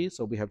JMP.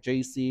 So we have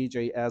JC,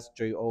 JS,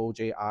 JO,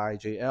 JI,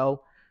 JL.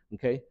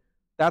 Okay,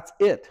 that's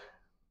it.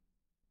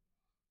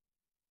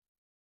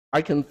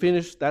 I can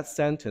finish that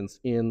sentence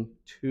in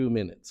 2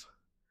 minutes.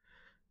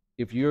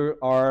 If you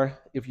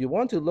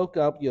want to look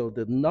up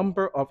the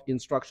number of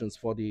instructions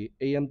for the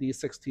AMD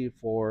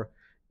 64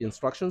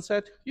 instruction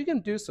set, you can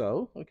do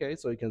so. Okay,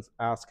 so you can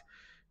ask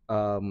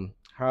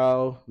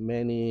how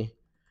many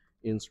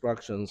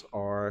instructions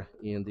are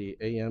in the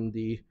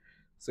AMD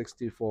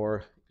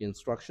 64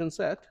 instruction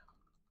set,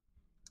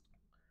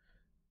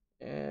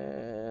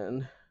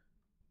 and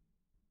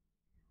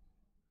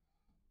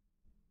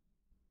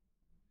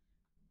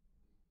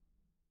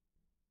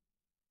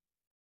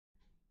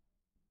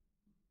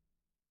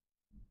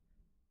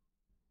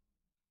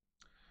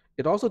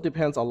it also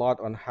depends a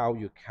lot on how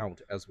you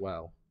count as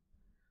well.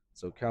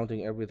 So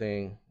counting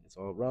everything, it's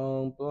all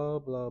wrong, blah,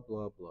 blah,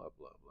 blah, blah,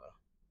 blah, blah.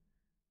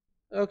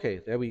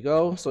 Okay, there we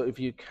go. So if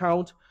you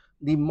count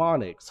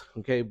mnemonics,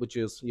 okay, which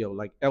is,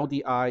 like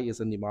LDI is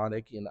a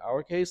mnemonic in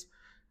our case,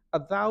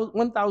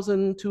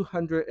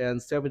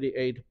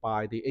 1,278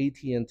 by the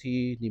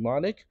AT&T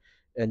mnemonic,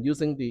 and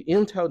using the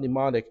Intel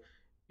mnemonic,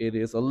 it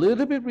is a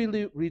little bit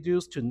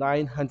reduced to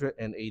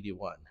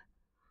 981.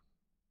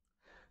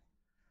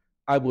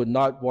 I would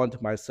not want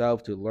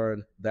myself to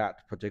learn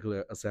that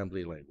particular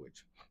assembly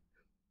language.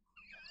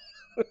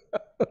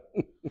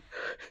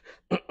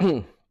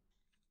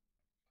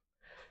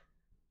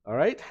 All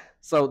right,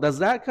 so does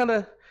that kind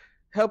of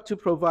help to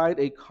provide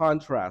a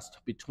contrast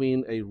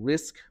between a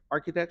RISC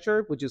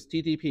architecture, which is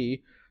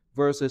TTP,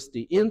 versus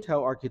the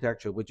Intel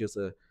architecture, which is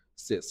a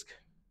CISC?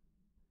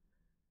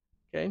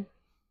 Okay,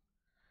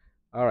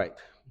 all right.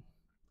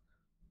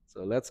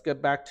 So let's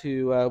get back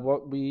to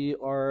what we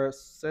are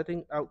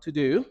setting out to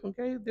do,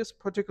 okay, this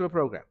particular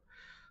program.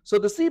 So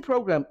the C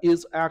program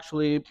is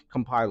actually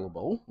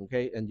compilable,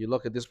 okay, and you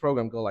look at this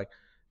program, go like,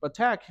 but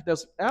Tech,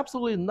 there's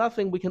absolutely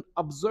nothing we can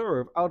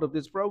observe out of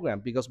this program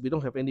because we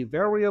don't have any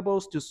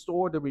variables to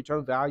store the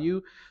return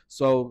value.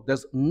 So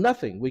there's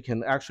nothing we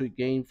can actually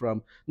gain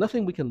from,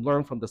 nothing we can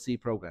learn from the C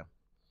program.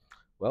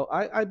 Well,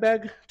 I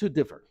beg to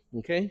differ,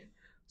 okay?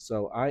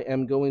 So I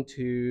am going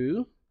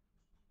to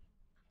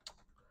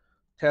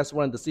test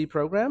run the C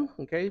program,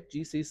 okay?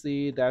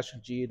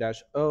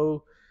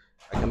 GCC-G-O.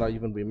 I cannot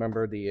even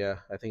remember the,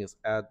 I think it's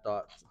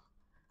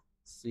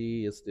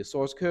add.c is the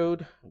source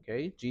code,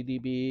 okay?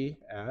 GDB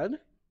add,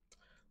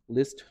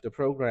 list the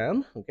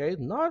program, okay?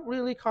 Not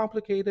really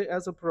complicated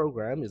as a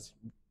program, it's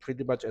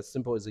pretty much as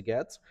simple as it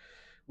gets.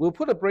 We'll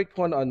put a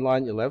breakpoint on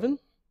line 11,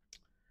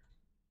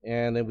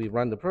 and then we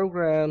run the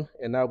program,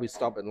 and now we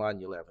stop at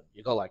line 11.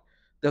 You go like,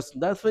 there's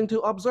nothing to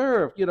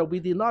observe. We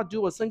did not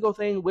do a single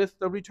thing with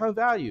the return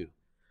value.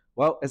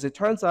 Well, as it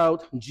turns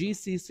out,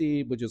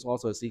 GCC, which is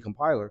also a C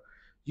compiler,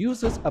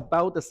 uses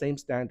about the same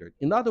standard.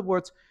 In other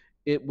words,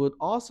 it would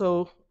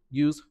also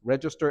use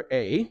register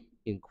A,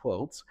 in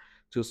quotes,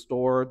 to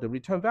store the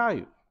return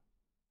value.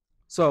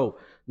 So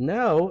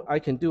now I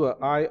can do an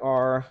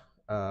IR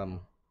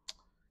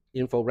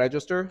info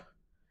register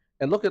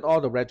and look at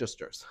all the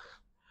registers.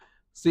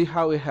 See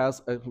how it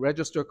has a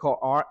register called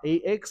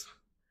RAX?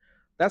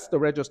 That's the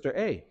register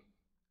A.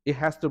 It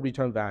has the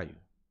return value.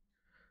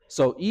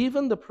 So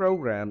even the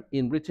program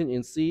written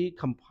in C,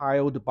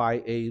 compiled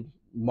by a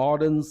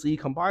modern C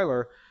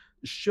compiler,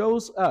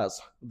 shows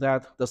us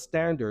that the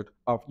standard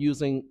of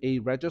using a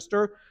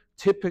register,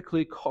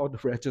 typically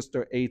called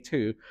register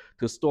A2,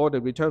 to store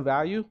the return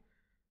value,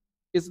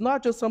 is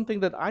not just something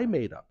that I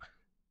made up.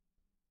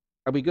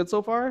 Are we good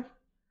so far?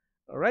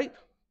 All right.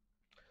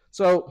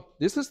 So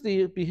this is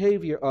the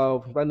behavior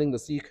of running the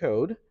C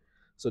code.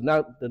 So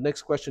now the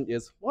next question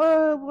is,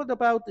 what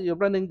about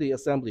running the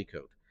assembly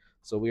code?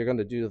 So we are going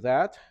to do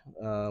that.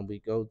 We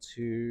go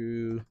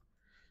to,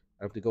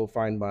 I have to go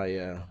find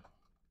my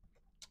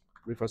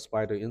Reefer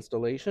Spider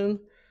installation.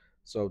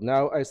 So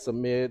now I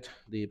submit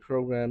the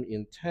program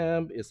in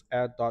temp is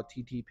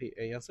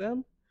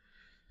add.ttpasm.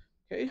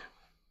 Okay.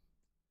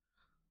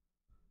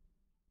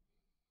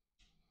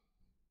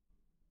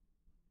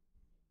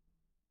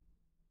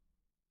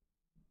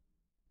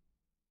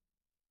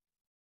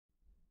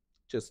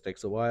 Just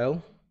takes a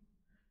while.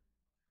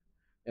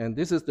 And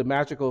this is the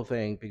magical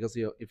thing because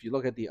if you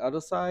look at the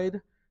other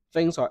side,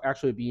 things are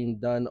actually being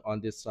done on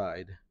this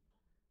side.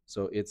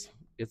 So it's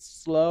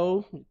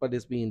slow, but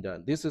it's being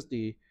done. This is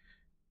the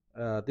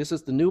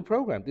new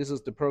program. This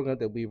is the program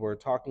that we were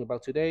talking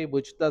about today,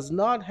 which does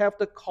not have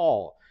the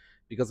call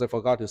because I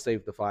forgot to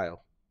save the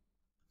file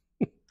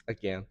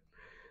again.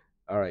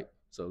 All right,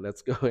 so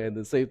let's go ahead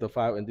and save the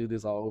file and do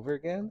this all over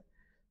again.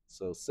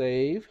 So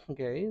save,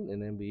 okay,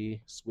 and then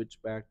we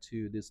switch back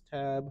to this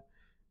tab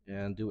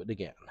and do it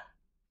again.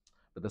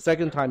 But the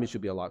second time it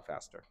should be a lot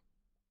faster.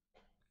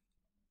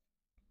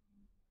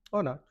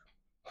 Or not.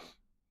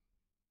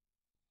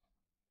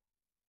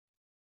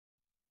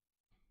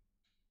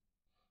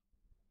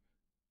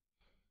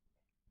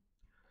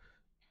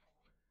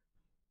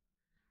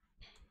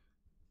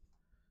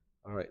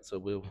 All right, so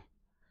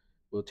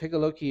we'll take a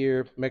look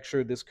here, make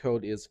sure this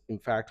code is in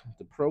fact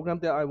the program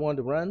that I want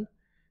to run,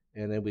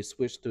 and then we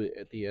switch to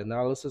the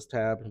analysis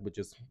tab, which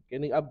is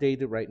getting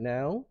updated right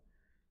now.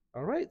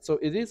 All right, so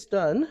it is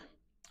done.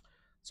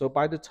 So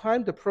by the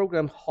time the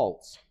program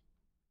halts,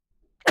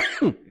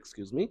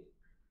 excuse me,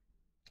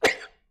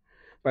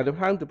 by the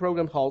time the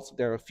program halts,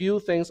 there are a few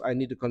things I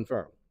need to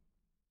confirm.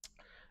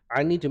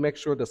 I need to make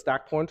sure the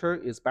stack pointer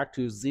is back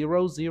to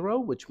 0, 0,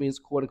 which means,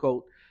 quote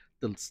unquote,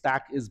 the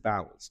stack is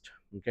balanced,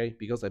 okay?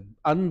 Because an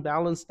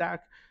unbalanced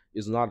stack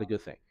is not a good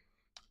thing.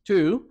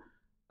 2,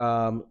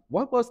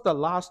 what was the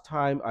last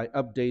time I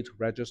update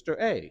register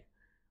A?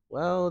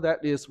 Well,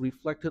 that is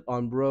reflected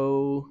on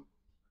row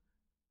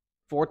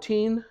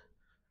 14.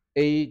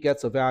 A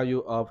gets a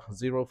value of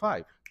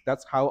 0.5.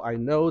 That's how I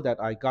know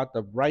that I got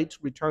the right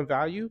return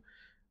value.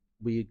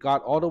 We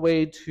got all the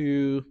way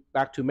to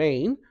back to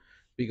main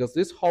because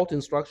this halt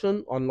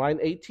instruction on line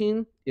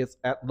 18 is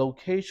at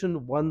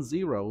location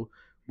 10,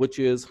 which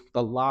is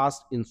the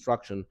last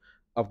instruction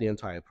of the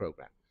entire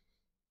program.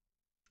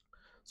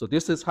 So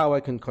this is how I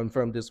can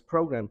confirm this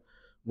program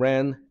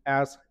ran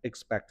as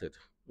expected.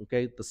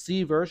 Okay, the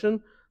C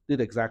version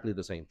did exactly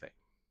the same thing.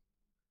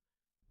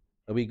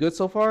 Are we good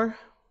so far?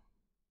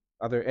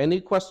 Are there any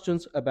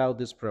questions about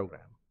this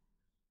program?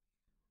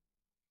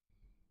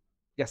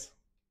 Yes.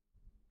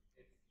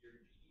 If your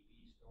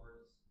GDB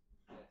stores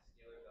a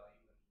scalar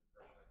value when you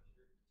first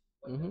register, what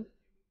does it do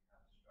when you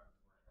have a struct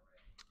or an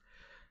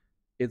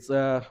array? It's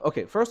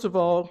okay. First of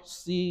all,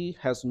 C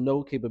has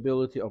no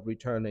capability of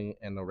returning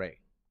an array.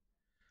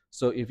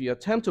 So if you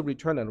attempt to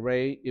return an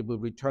array, it will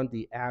return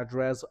the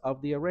address of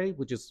the array,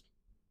 which is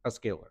a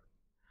scalar.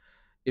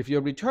 If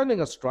you're returning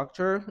a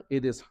structure,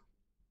 it is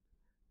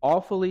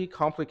awfully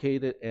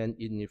complicated and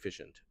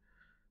inefficient.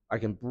 I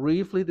can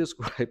briefly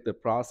describe the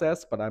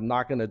process, but I'm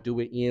not going to do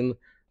it in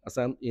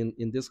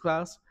this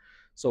class.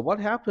 So what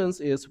happens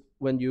is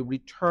when you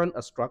return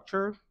a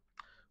structure,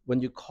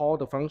 when you call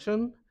the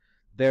function,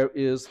 there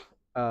is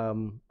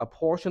a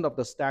portion of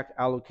the stack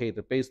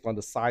allocated based on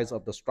the size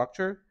of the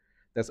structure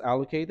that's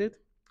allocated.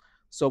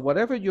 So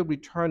whatever you're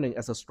returning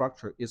as a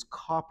structure is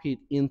copied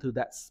into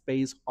that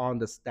space on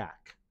the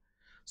stack,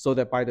 so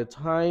that by the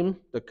time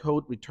the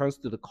code returns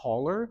to the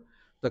caller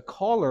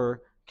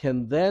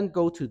can then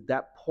go to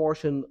that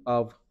portion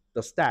of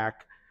the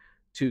stack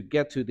to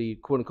get to the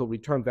quote unquote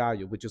return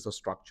value, which is a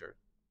structure.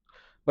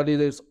 But it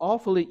is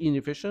awfully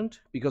inefficient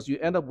because you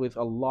end up with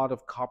a lot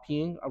of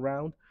copying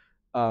around.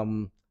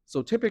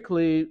 So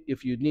typically,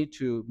 if you need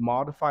to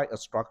modify a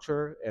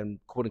structure and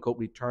quote unquote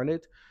return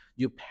it,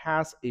 you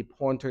pass a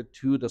pointer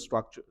to the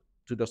structure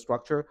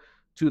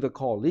to the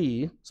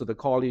callee, so the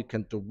callee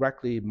can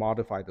directly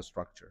modify the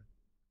structure.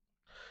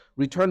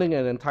 Returning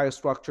an entire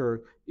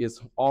structure is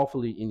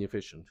awfully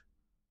inefficient.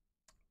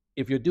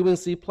 If you're doing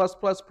C++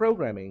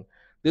 programming,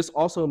 this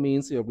also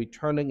means you're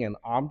returning an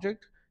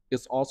object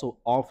is also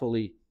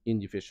awfully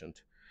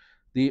inefficient.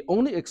 The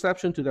only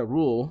exception to that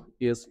rule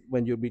is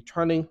when you're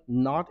returning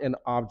not an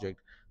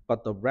object,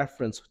 but the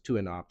reference to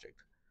an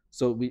object.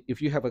 So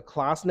if you have a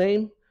class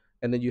name,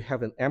 and then you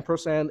have an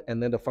ampersand,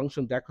 and then the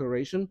function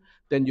declaration,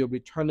 then you're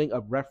returning a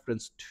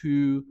reference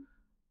to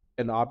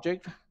an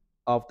object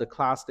of the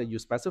class that you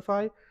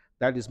specify.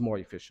 That is more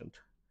efficient.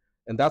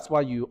 And that's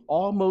why you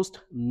almost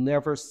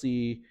never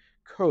see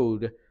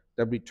code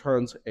that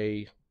returns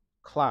a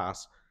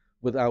class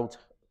without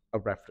a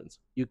reference.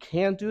 You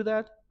can do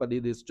that, but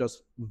it is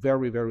just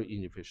very, very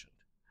inefficient.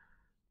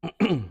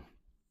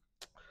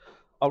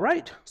 All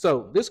right,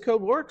 so this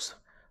code works.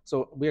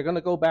 So we're going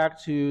to go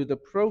back to the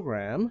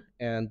program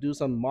and do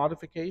some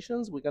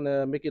modifications. We're going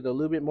to make it a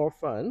little bit more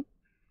fun.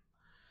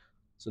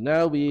 So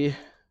now we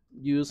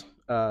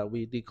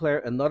declare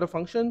another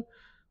function.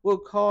 We'll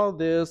call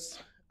this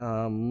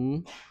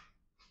Ryan,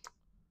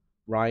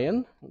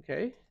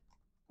 okay?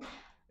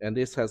 And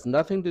this has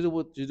nothing to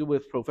do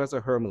with Professor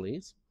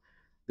Hermeles.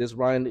 This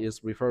Ryan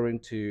is referring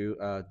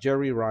to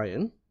Jerry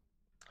Ryan,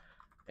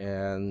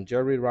 and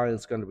Jerry Ryan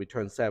is going to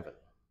return 7.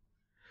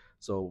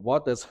 So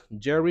what does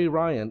Jerry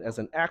Ryan as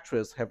an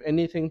actress have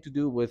anything to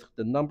do with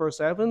the number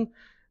 7?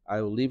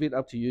 I will leave it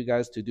up to you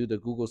guys to do the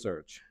Google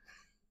search.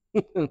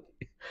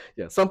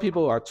 Yeah, some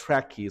people are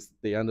trekkies.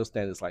 They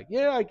understand. It's like,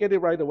 yeah, I get it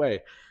right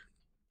away.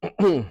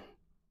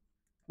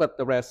 But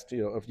the rest,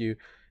 of you,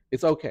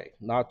 it's okay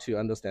not to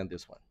understand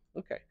this one.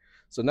 Okay,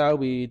 so now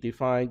we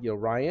define your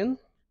Ryan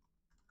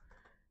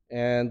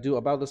and do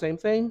about the same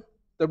thing.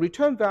 The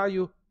return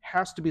value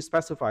has to be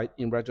specified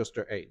in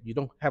register A. You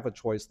don't have a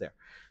choice there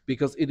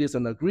because it is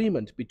an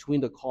agreement between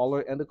the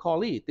caller and the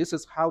callee. This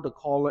is how the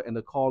caller and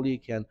the callee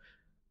can,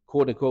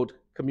 quote unquote,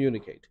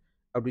 communicate.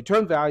 A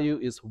return value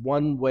is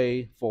one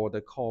way for the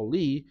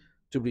callee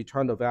to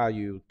return the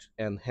value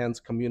and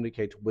hence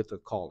communicate with the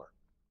caller.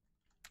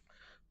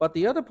 But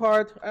the other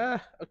part,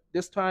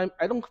 this time,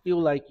 I don't feel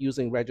like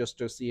using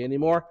register C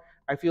anymore.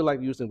 I feel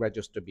like using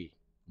register B.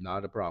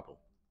 Not a problem.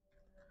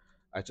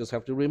 I just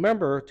have to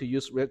remember to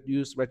use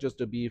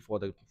register B for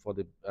the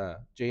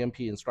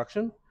JMP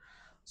instruction.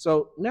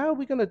 So now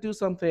we're going to do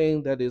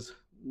something that is,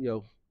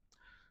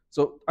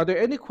 so are there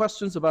any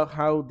questions about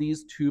how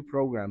these two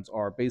programs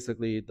are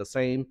basically the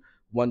same?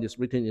 One is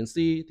written in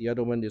C, the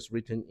other one is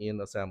written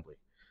in assembly.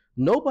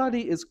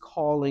 Nobody is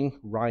calling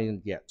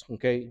Ryan yet,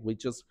 okay? We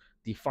just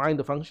define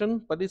the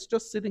function, but it's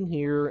just sitting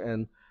here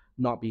and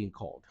not being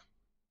called.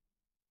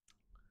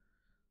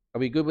 Are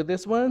we good with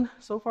this one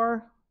so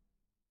far?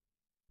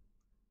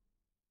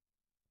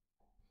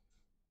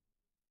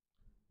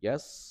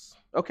 Yes?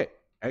 Okay,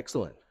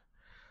 excellent.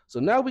 So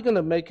now we're going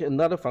to make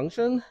another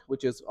function,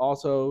 which is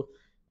also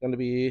going to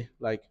be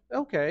like,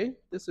 okay,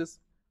 this is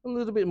a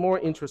little bit more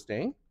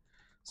interesting.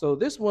 So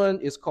this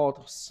one is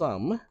called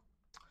sum,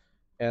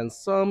 and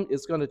sum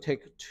is going to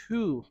take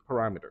 2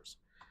 parameters.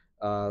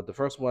 The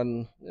first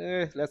one,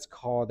 let's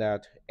call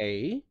that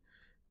A,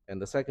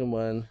 and the second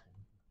one,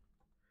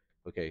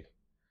 okay,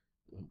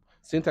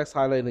 syntax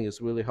highlighting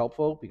is really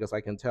helpful because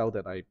I can tell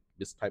that I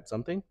mistyped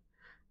something.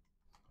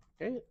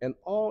 Okay, and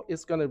all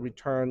it's going to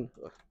return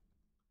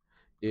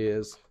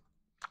is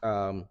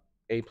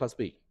A plus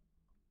B.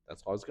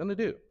 That's all it's going to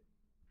do.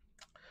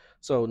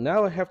 So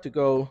now I have to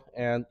go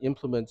and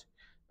implement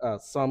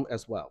sum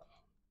as well.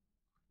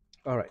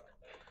 All right.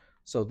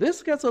 So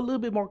this gets a little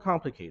bit more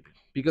complicated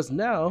because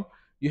now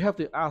you have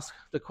to ask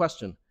the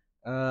question,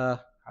 how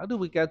do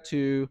we get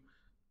to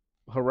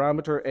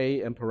parameter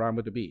A and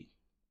parameter B?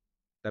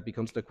 That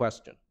becomes the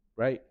question,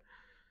 right?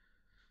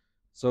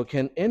 So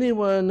can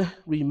anyone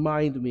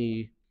remind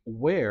me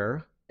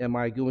where am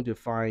I going to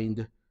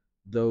find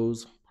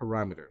those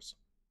parameters?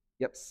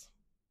 Yes.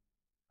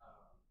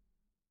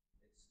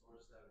 It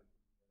stores them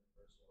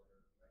in the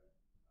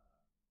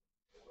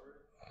first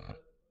order, right?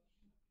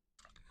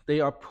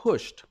 They are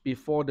pushed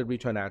before the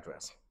return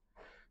address.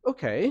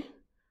 Okay,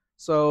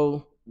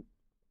 so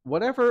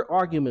whatever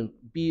argument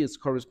B is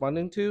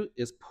corresponding to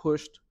is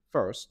pushed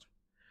first.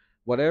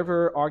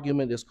 Whatever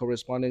argument is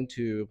corresponding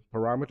to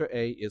parameter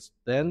A is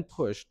then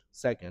pushed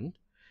second,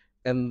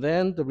 and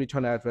then the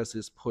return address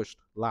is pushed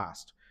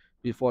last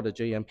before the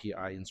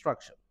JMPI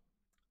instruction.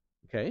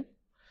 Okay,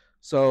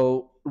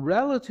 so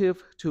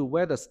relative to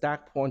where the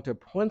stack pointer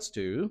points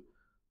to,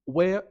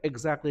 where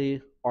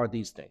exactly are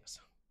these things?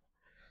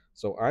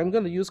 So I'm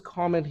going to use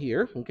comment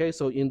here. Okay,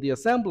 so in the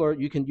assembler,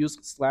 you can use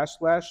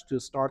 // to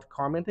start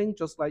commenting,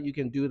 just like you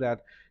can do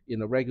that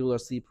in a regular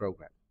C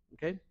program.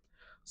 Okay,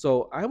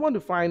 so I want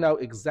to find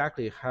out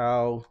exactly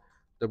how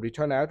the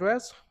return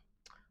address,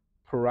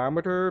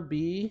 parameter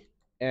B,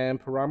 and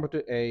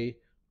parameter A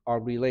are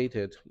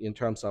related in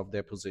terms of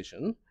their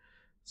position.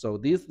 So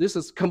this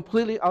is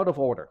completely out of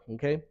order.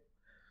 Okay,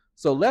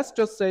 so let's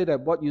just say that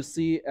what you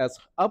see as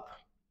up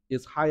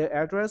is higher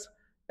address,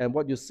 and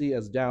what you see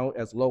as down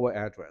as lower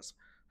address.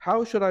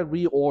 How should I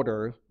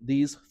reorder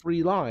these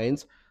 3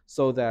 lines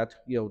so that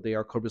they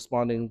are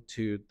corresponding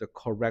to the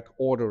correct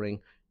ordering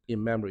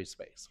in memory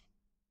space?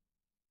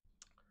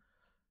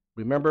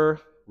 Remember,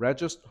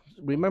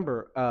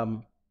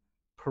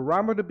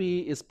 parameter B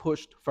is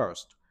pushed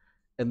first,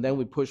 and then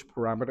we push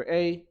parameter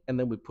A, and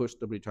then we push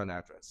the return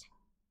address.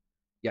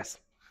 Yes,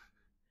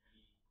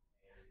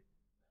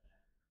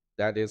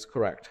 that is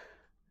correct.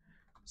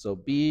 So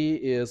B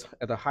is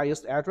at the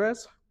highest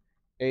address,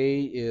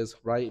 A is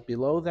right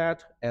below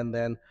that, and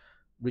then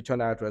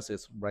return address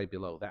is right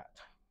below that.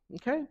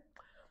 Okay,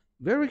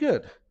 very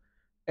good.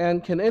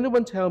 And can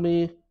anyone tell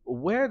me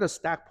where the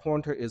stack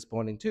pointer is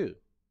pointing to?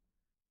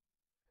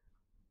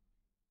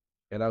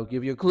 And I'll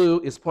give you a clue.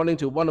 It's pointing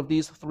to one of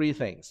these 3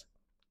 things.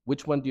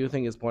 Which one do you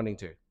think is pointing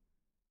to?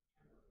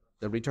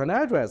 The return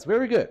address.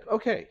 Very good.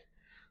 Okay,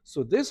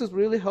 so this is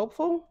really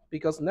helpful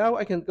because now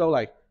I can go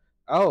like,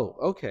 oh,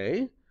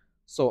 okay.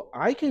 So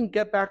I can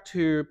get back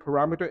to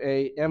parameter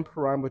A and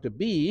parameter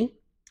B.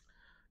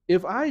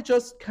 If I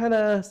just kind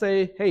of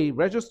say, hey,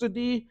 register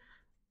D,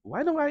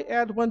 why don't I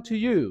add 1 to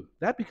you?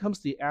 That becomes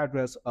the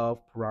address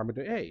of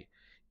parameter A.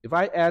 If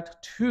I add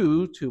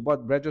 2 to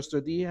what register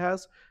D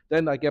has,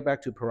 then I get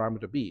back to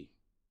parameter B.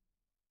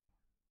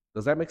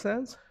 Does that make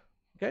sense?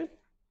 Okay.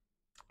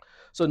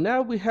 So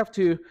now we have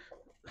to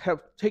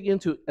take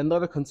into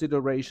another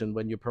consideration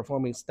when you're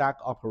performing stack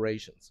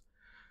operations.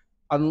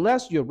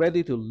 Unless you're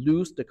ready to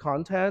lose the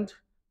content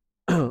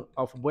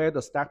of where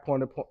the stack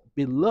pointer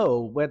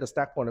below where the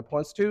stack pointer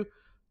points to,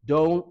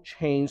 don't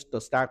change the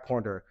stack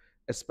pointer,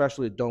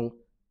 especially don't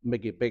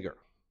make it bigger.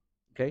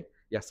 Okay?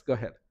 Yes, go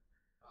ahead.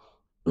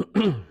 When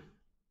you're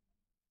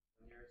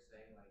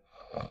saying like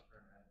current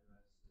address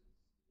is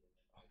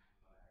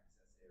the access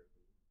A or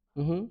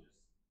B, Mm-hmm.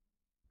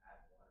 just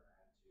add one or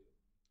add two.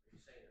 Are you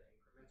saying you're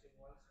incrementing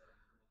once or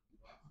incrementing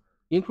twice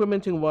or?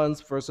 Incrementing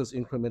once versus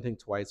incrementing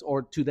twice,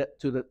 or to that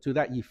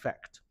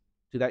effect.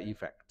 To that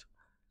effect.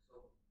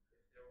 So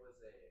if there was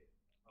a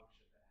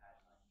function that had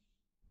like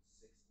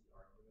 60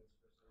 arguments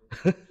for some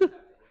reason, would you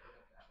have to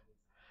increment that many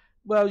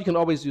times? Well, you can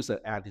always use an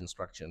add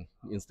instruction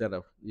instead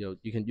of,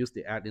 you can use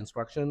the add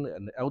instruction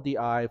and the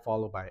LDI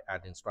followed by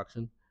add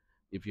instruction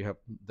if you have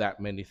that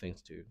many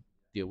things to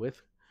deal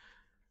with.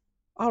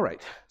 All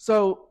right,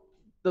 so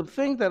the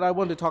thing that I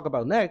want to talk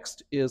about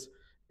next is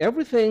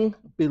everything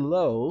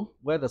below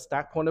where the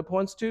stack pointer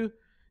points to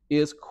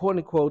is quote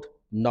unquote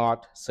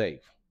not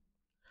safe.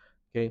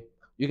 Okay,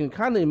 you can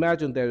kind of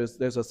imagine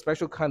there's a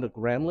special kind of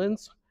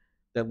gremlins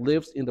that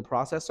lives in the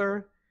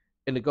processor,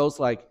 and it goes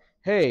like,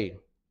 hey,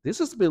 this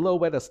is below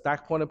where the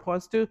stack pointer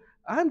points to.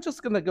 I'm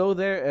just gonna go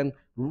there and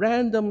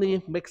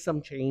randomly make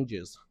some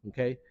changes.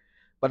 Okay,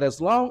 but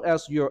as long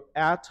as you're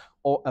at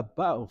or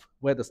above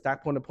where the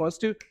stack pointer points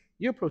to,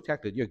 you're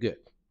protected. You're good.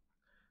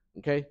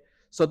 Okay,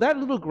 so that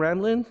little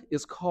gremlin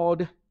is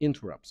called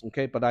interrupts.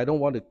 Okay, but I don't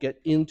want to get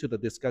into the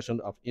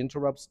discussion of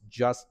interrupts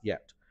just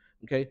yet.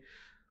 Okay,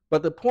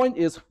 but the point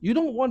is, you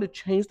don't want to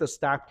change the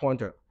stack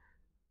pointer,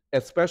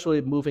 especially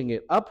moving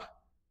it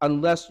up,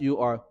 unless you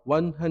are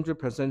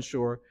 100%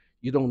 sure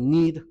you don't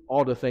need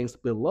all the things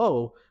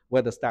below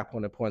where the stack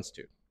pointer points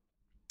to.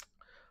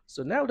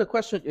 So now the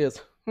question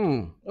is,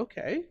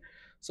 okay,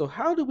 so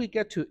how do we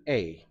get to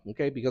A?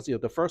 Okay, because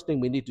the first thing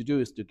we need to do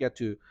is to get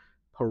to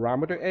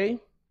parameter A.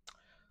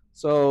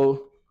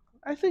 So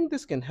I think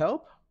this can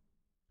help.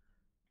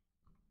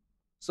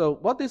 So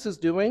what this is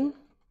doing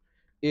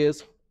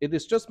is it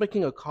is just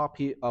making a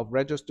copy of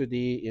register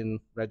D in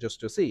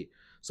register C.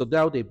 So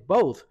now they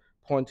both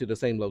point to the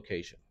same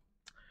location.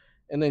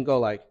 And then go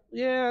like,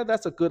 yeah,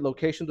 that's a good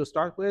location to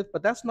start with,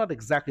 but that's not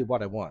exactly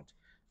what I want.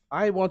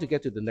 I want to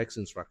get to the next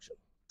instruction.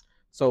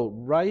 So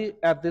right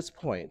at this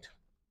point,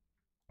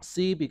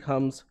 C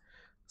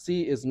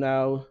is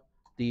now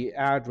the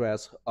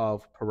address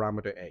of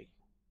parameter A.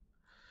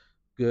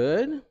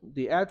 Good.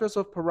 The address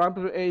of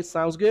parameter A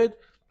sounds good.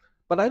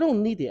 But I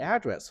don't need the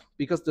address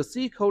because the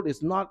C code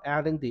is not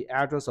adding the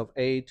address of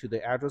A to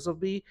the address of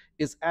B,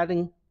 it's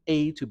adding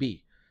A to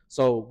B.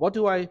 So what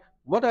do I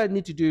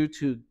need to do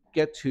to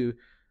get to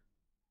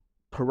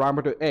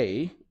parameter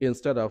A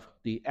instead of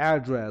the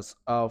address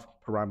of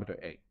parameter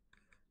A?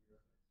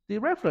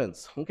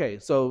 Dereference. Okay,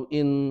 so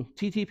in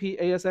TTP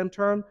ASM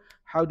term,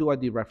 how do I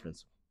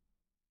dereference?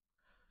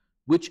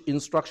 Which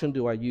instruction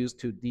do I use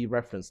to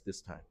dereference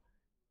this time?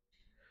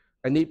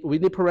 We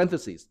need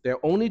parentheses. There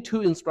are only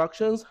two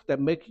instructions that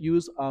make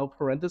use of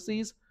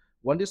parentheses.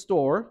 One is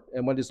store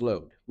and one is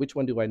load. Which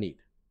one do I need?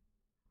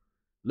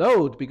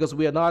 Load, because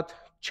we are not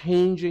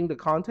changing the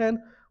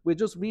content. We're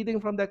just reading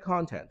from that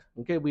content.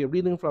 Okay, we are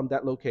reading from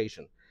that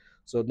location.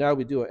 So now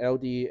we do a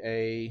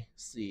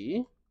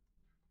LDAC.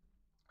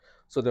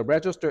 So the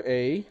register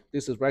A,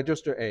 this is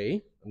register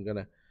A. I'm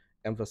gonna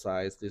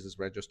emphasize this is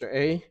register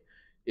A,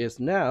 is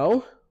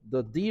now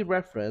the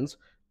dereference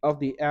of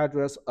the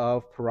address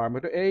of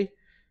parameter A.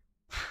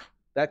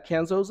 That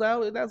cancels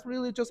out. That's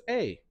really just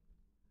A.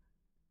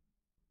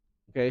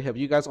 Okay, have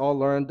you guys all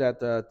learned that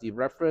the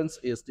reference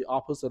is the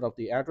opposite of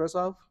the address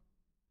of?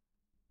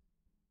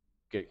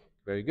 Okay,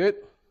 very good.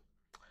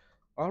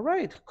 All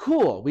right,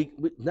 cool.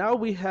 Now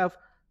we have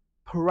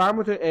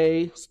parameter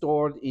A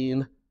stored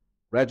in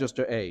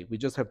register A. We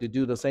just have to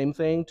do the same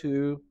thing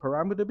to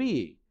parameter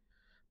B.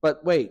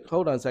 But wait,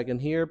 hold on a second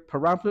here.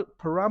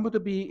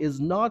 Parameter B is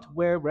not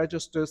where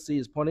register C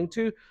is pointing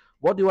to.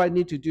 What do I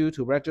need to do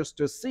to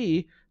register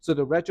C so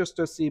the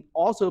register C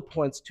also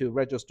points to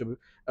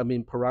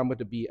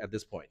parameter B at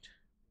this point?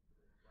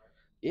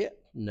 Yeah,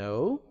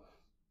 no,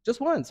 just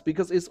once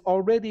because it's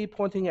already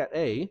pointing at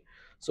A.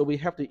 So we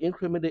have to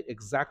increment it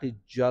exactly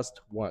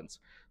just once.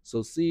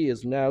 So C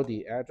is now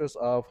the address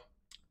of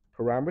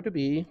parameter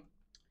B,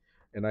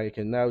 and I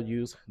can now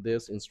use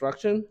this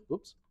instruction.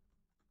 Oops.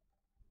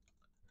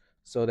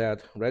 So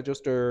that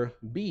register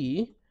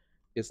B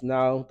is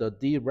now the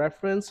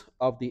dereference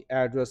of the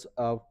address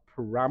of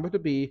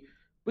parameter B,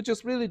 which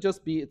is really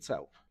just B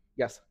itself.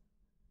 Yes?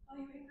 Oh,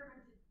 you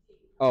incremented D.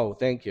 Oh,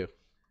 thank you.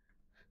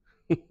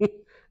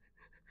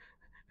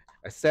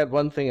 I said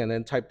one thing and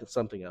then typed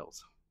something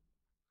else.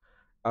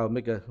 I'll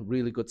make a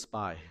really good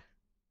spy.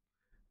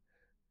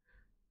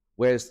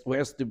 Where's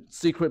the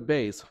secret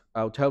base?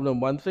 I'll tell them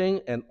one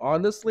thing, and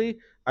honestly,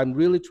 I'm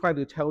really trying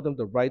to tell them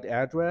the right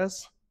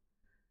address.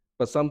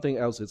 but something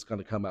else is going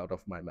to come out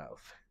of my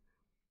mouth.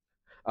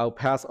 I'll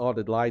pass all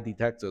the lie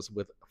detectors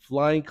with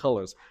flying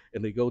colors,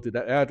 and they go to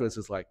that address.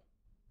 It's like,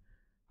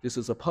 this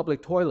is a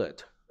public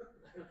toilet.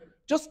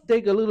 Just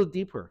dig a little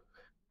deeper.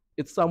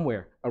 It's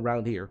somewhere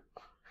around here.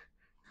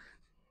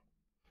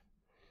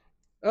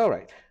 All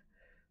right.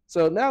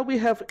 So now we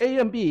have A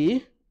and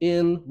B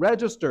in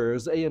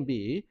registers A and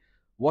B.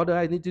 What do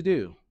I need to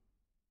do?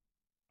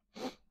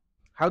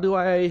 How do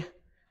I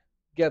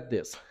get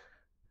this?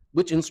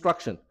 Which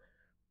instruction?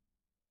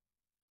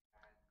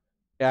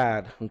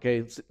 Add.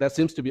 Okay, that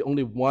seems to be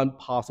only one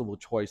possible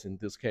choice in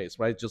this case,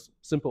 right? Just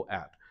simple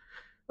add.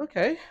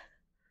 Okay.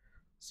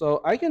 So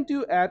I can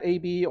do add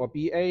AB or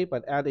BA,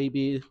 but add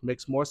AB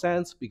makes more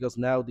sense because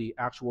now the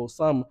actual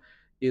sum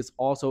is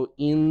also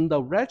in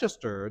the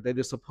register that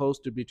is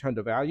supposed to return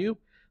the value.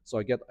 So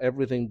I get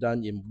everything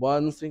done in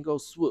one single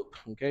swoop.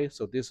 Okay,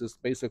 so this is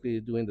basically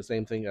doing the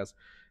same thing as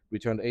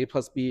return A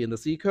plus B in the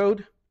C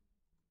code.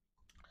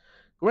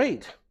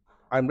 Great,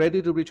 I'm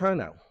ready to return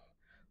now.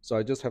 So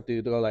I just have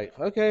to go like,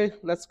 okay,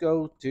 let's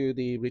go to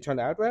the return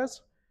address.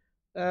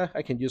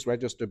 I can use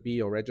register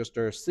B or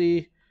register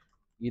C.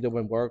 Either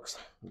one works.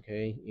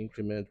 Okay,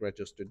 increment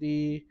register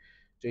D,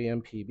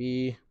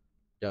 JMPB,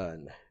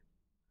 done.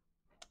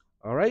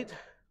 All right.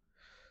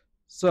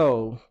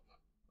 So,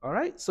 all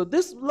right. So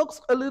this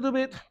looks a little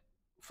bit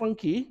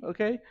funky.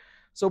 Okay.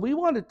 So we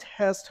want to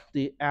test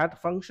the add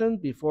function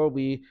before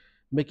we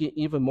make it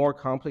even more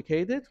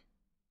complicated.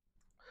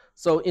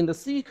 So in the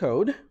C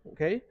code,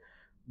 okay,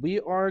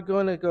 we are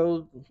going to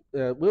go,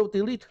 we'll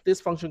delete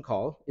this function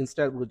call.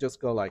 Instead, we'll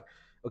just go like,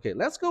 okay,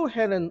 let's go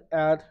ahead and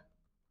add,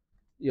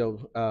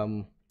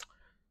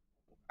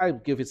 I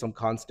give it some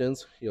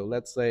constants,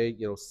 let's say,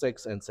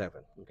 6 and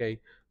 7, okay?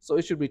 So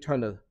it should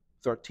return a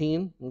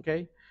 13,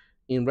 okay,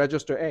 in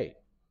register A.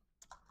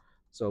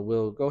 So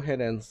we'll go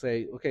ahead and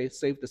say, okay,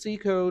 save the C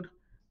code,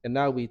 and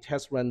now we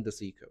test run the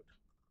C code.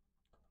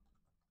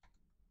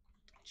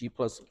 G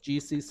plus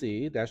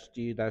GCC dash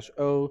G dash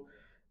O,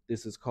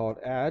 this is called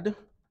add.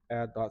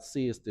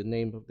 Add.c is the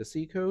name of the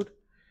C code.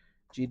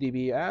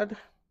 GDB add.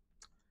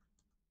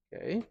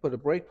 Okay, put a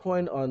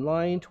breakpoint on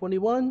line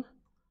 21,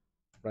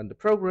 run the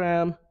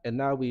program, and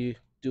now we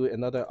do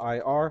another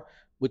IR,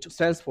 which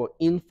stands for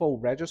info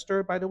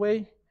register, by the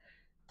way.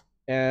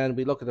 And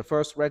we look at the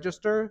first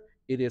register.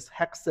 It is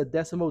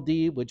hexadecimal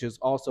D, which is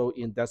also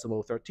in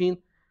decimal 13.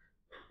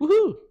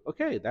 Woohoo!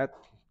 Okay, that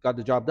got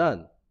the job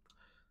done.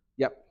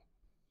 Yep.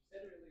 You said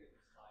earlier in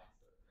the slides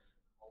that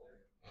the color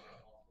is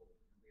responsible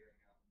for clearing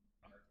out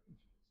arguments from the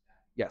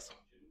stack. Yes.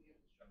 Shouldn't we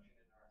have instruction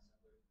in our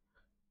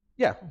assembly?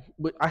 Yeah,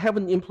 but I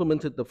haven't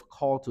implemented the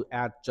call to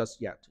add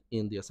just yet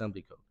in the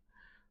assembly code.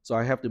 So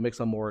I have to make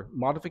some more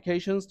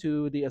modifications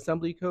to the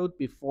assembly code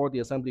before the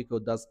assembly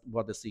code does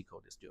what the C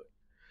code is doing.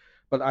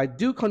 But I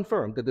do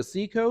confirm that the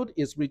C code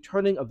is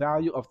returning a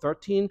value of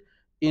 13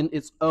 in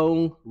its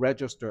own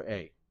register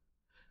A.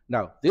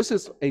 Now, this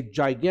is a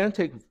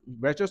gigantic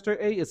register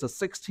A. It's a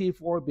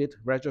 64-bit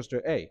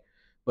register A.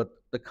 But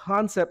the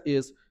concept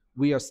is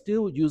we are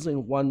still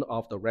using one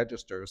of the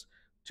registers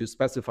to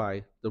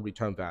specify the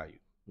return value,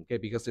 okay,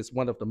 because it's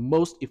one of the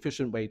most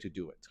efficient way to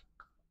do it.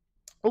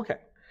 Okay,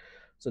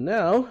 so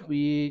now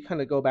we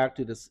kind of go back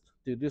to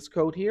this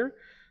code here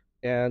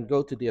and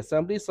go to the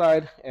assembly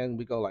side, and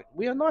we go like,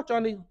 we are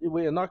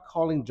not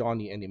calling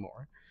Johnny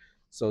anymore.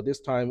 So this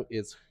time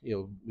it's,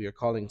 we are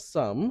calling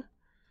sum.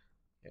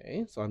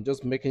 Okay, so I'm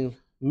just making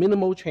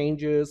minimal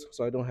changes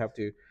so I don't have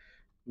to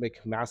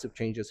make massive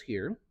changes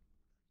here.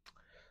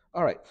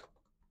 All right,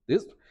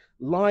 this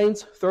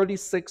lines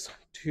 36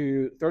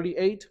 to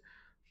 38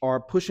 are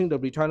pushing the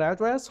return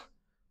address.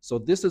 So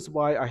this is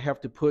why I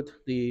have to put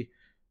the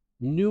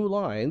new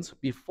lines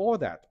before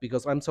that,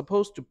 because I'm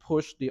supposed to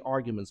push the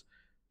arguments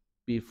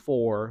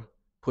before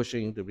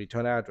pushing the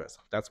return address.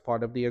 That's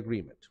part of the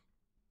agreement.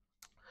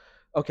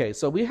 Okay,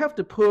 so we have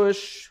to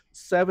push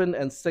 7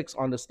 and 6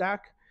 on the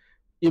stack.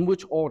 In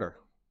which order?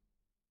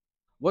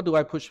 What do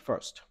I push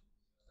first?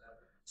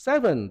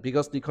 7,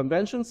 because the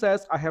convention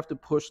says I have to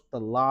push the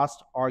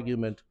last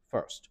argument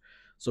first.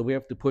 So we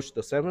have to push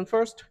the 7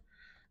 first.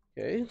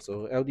 Okay,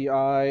 so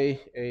LDI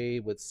A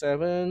with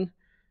 7,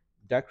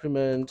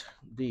 decrement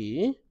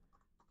D,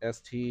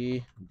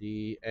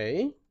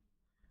 STDA.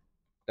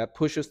 That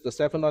pushes the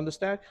 7 on the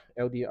stack.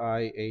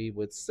 LDI A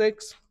with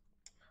 6,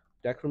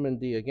 decrement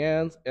D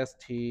again,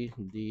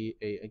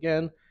 STDA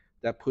again.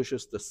 That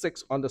pushes the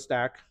 6 on the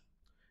stack.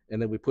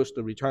 And then we push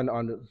the return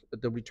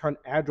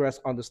address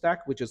on the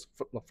stack, which is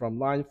from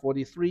line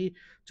 43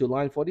 to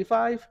line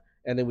 45.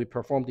 And then we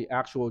perform the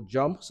actual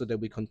jump so that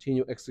we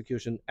continue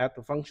execution at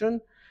the function.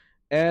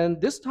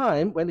 And this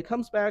time, when it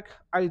comes back,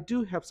 I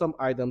do have some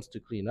items to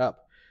clean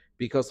up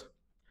because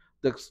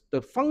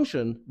the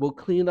function will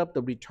clean up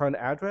the return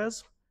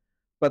address,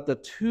 but the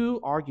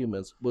 2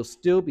 arguments will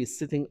still be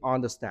sitting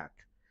on the stack.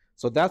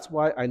 So that's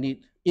why I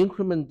need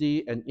increment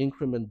D and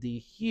increment D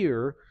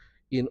here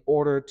in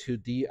order to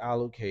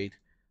deallocate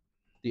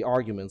the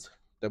arguments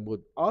that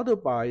would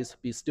otherwise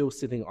be still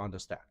sitting on the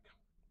stack.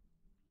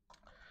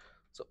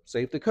 So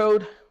save the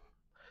code.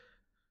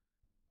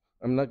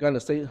 I'm gonna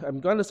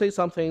say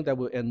something that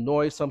will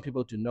annoy some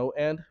people to no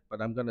end,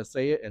 but I'm gonna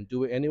say it and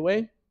do it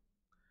anyway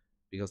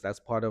because that's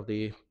part of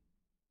the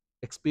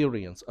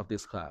experience of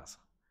this class.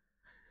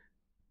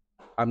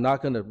 I'm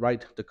not gonna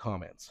write the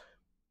comments.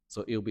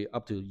 So it'll be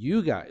up to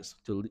you guys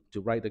to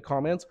write the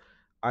comments.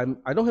 I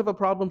don't have a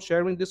problem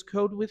sharing this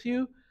code with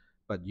you,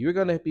 but you're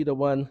gonna be the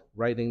one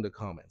writing the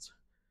comments.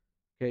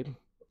 Okay.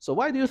 So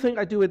why do you think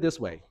I do it this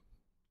way?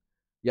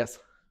 Yes.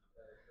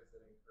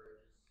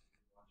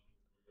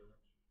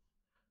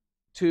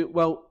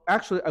 Well,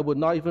 actually, I would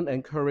not even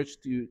encourage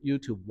you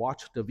to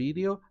watch the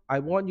video. I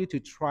want you to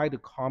try to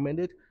comment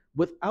it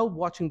without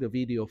watching the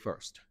video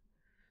first.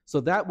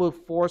 So that will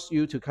force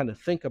you to kind of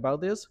think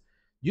about this.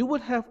 You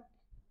would have,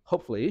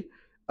 hopefully,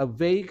 a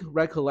vague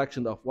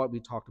recollection of what we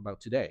talked about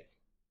today.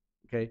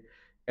 Okay.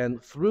 And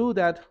through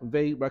that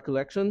vague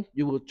recollection,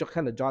 you will just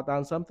kind of jot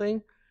down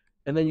something,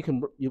 and then you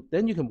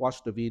can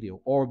watch the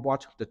video or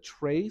watch the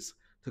trace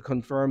to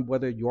confirm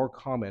whether your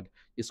comment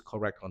is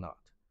correct or not.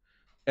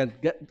 And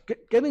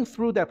getting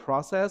through that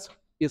process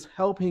is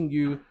helping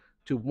you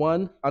to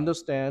one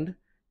understand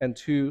and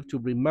two to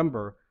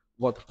remember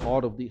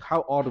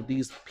how all of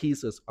these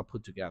pieces are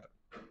put together.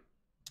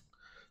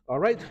 All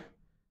right,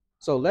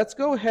 so let's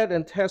go ahead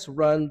and test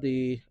run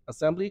the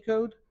assembly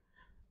code.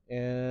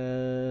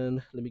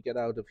 And let me get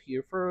out of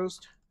here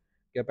first,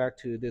 get back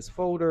to this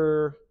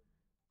folder,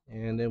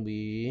 and then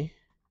we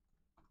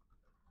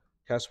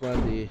test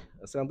run the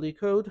assembly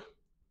code.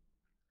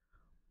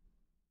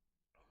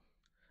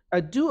 I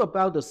do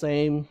about the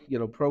same,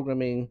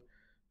 programming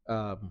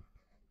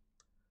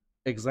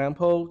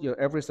example,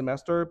 every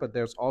semester, but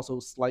there's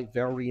also slight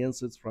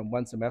variances from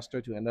one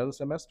semester to another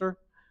semester.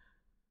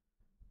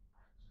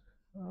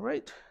 All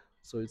right,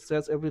 so it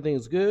says everything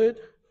is good,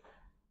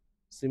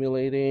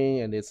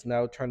 simulating, and it's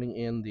now turning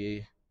in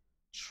the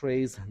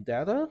trace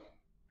data.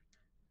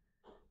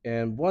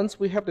 And once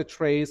we have the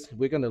trace,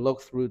 we're going to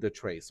look through the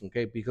trace,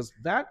 okay? Because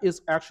that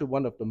is actually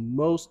one of the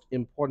most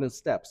important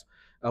steps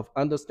of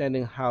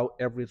understanding how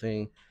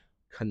everything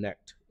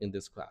connect in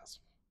this class.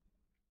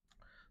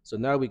 So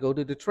now we go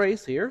to the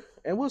trace here,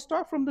 and we'll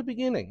start from the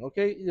beginning,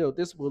 okay?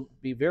 This will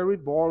be very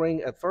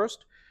boring at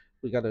first.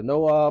 We got a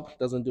no op,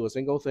 doesn't do a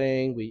single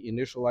thing. We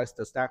initialize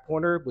the stack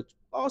pointer, which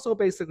also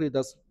basically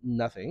does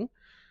nothing.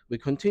 We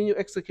continue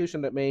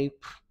execution at main,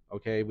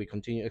 okay? We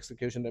continue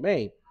execution at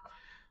main.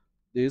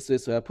 This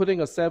is putting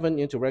a 7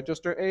 into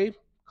register A,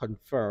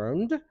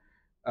 confirmed.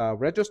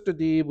 Register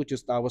D, which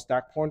is our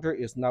stack pointer,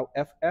 is now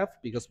FF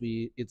because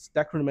it's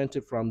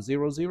decremented from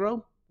 0,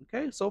 0.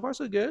 Okay, so far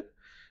so good.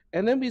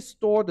 And then we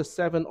store the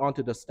 7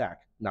 onto the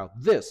stack. Now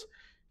this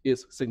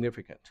is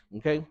significant,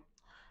 okay?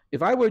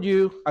 If I were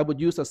you, I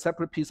would use a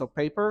separate piece of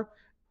paper,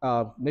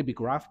 maybe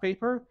graph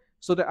paper,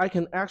 so that I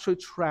can actually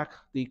track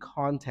the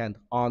content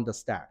on the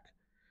stack.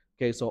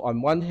 Okay, so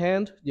on one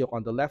hand,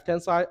 on the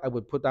left-hand side, I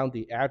would put down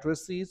the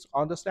addresses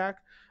on the stack.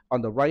 On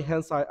the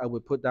right-hand side, I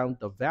would put down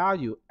the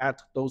value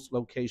at those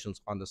locations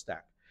on the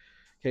stack.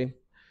 Okay,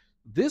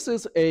 this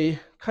is a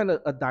kind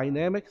of a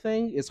dynamic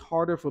thing. It's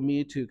harder for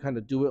me to kind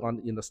of do it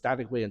in a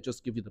static way and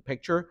just give you the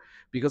picture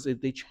because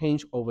they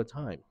change over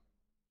time.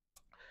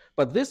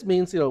 But this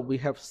means we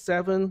have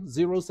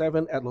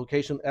 707 at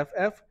location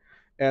FF,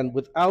 and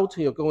without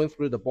going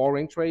through the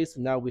boring trace,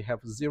 now we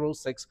have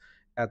 06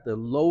 at the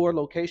lower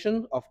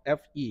location of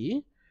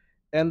FE,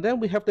 and then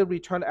we have the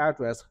return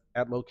address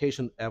at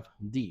location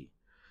FD.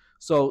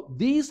 So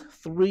these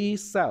three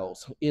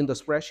cells in the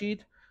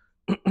spreadsheet,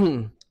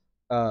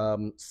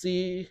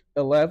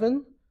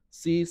 C11,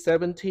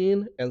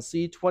 C17, and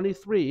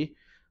C23,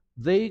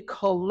 they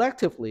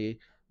collectively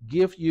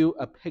give you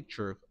a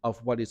picture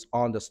of what is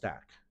on the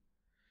stack.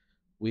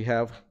 We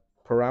have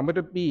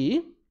parameter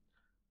B,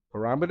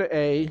 parameter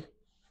A,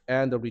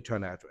 and the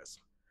return address.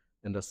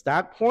 And the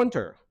stack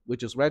pointer,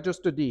 which is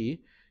register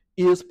D,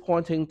 is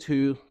pointing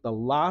to the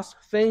last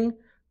thing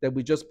that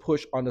we just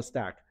pushed on the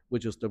stack,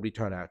 which is the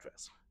return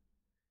address.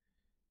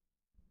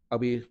 Are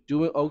we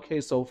doing okay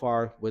so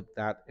far with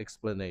that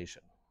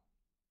explanation?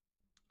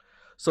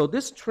 So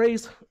this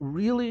trace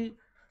really,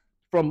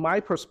 from my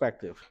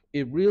perspective,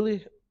 it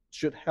really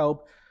should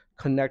help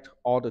connect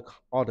all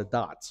the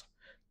dots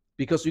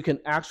because you can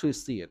actually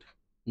see it.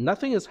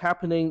 Nothing is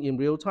happening in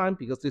real time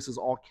because this is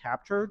all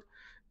captured,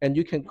 and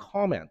you can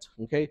comment,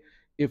 okay?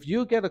 If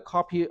you get a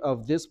copy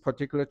of this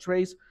particular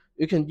trace,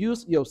 you can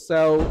use your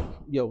cell,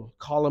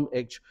 column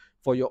H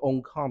for your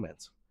own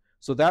comments.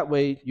 So that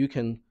way you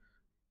can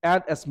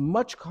add as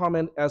much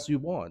comment as you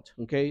want,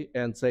 okay?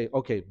 And say,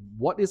 okay,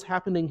 what is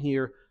happening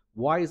here?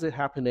 Why is it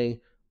happening?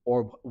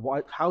 Or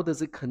how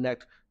does it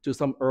connect to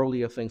some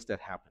earlier things that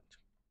happened?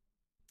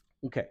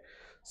 Okay,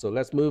 so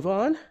let's move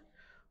on.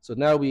 So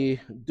now we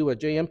do a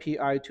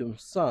JMPI to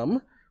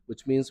sum,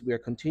 which means we are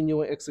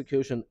continuing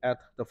execution at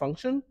the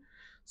function.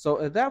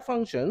 So at that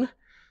function,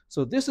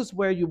 so this is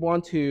where you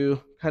want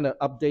to kind of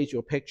update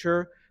your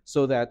picture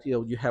so that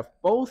you have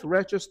both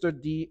register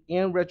D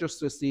and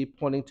register C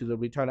pointing to the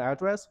return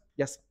address.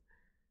 Yes?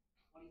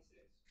 26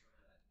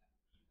 for that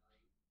FP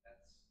value,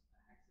 that's a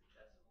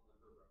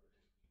hexadecimal number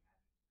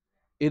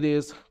representing it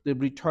is the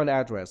return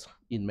address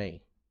in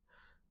main.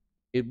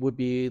 It would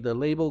be the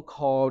label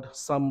called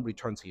some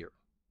returns here.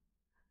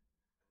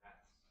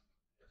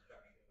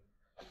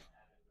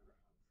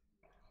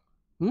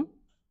 Hmm?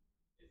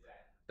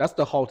 That's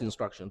the halt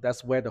instruction.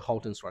 That's where the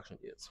halt instruction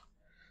is.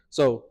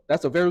 So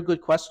that's a very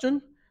good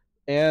question.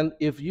 And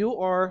if you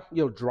are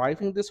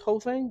driving this whole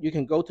thing, you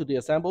can go to the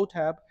assemble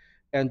tab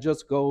and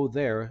just go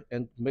there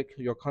and make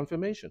your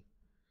confirmation.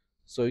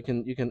 So you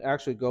can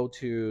actually go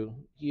to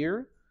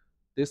here.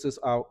 This is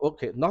our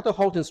okay, not the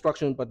halt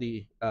instruction, but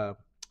the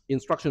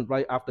instruction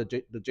right after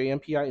the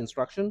JMPI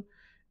instruction.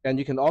 And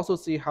you can also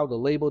see how the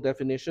label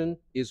definition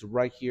is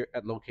right here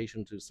at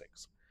location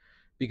 26,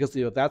 because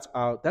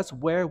that's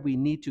where we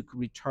need to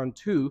return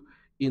to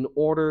in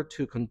order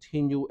to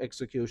continue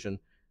execution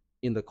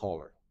in the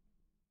caller.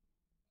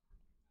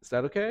 Is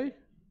that okay?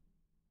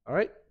 All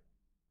right.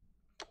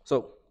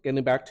 So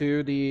getting back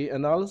to the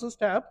analysis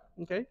tab,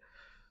 okay.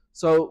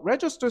 So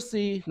register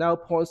C now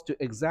points to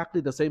exactly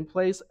the same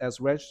place as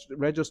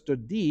register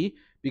D,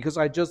 because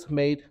I just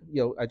made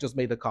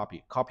a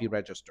copy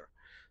register.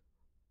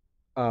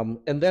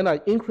 And then I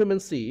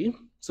increment C,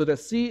 so that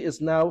C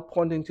is now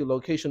pointing to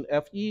location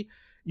FE.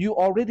 You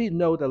already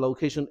know that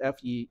location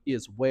FE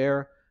is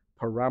where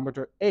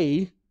parameter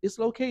A is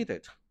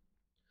located.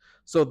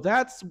 So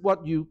that's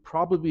what you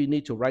probably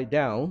need to write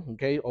down,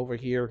 okay, over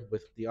here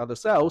with the other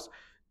cells,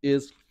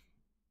 is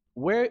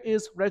where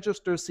is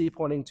register C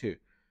pointing to?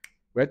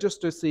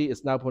 Register C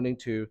is now pointing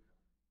to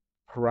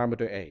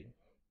parameter A.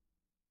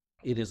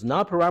 It is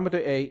not parameter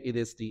A, it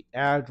is the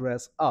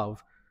address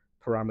of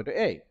parameter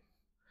A.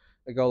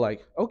 I go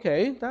like,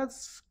 okay,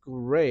 that's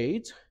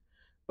great,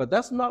 but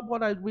that's not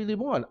what I really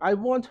want. I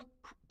want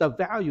the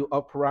value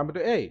of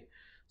parameter A.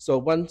 So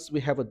once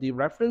we have a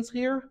dereference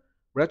here,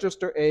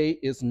 register A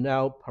is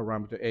now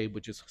parameter A,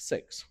 which is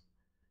 6.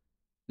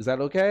 Is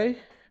that okay?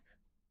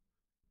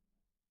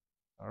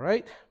 All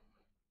right.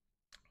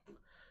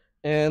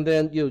 And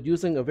then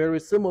using a very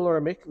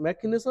similar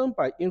mechanism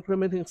by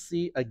incrementing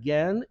C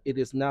again, it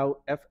is now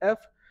FF.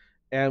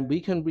 And we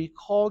can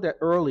recall that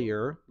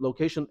earlier,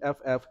 location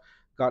FF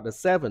got a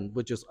 7,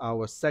 which is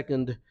our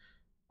second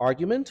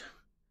argument.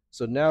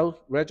 So now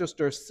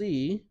register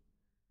C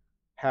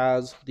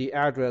has the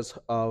address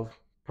of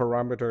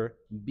parameter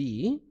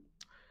B.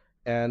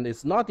 And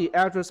it's not the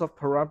address of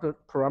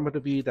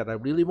parameter B that I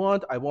really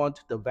want. I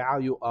want the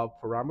value of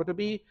parameter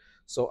B.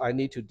 So I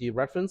need to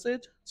dereference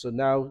it. So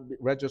now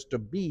register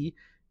B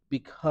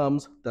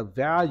becomes the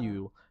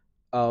value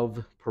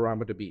of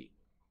parameter B.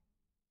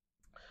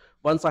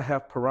 Once I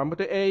have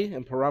parameter A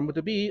and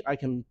parameter B, I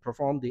can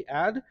perform the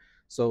add.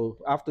 So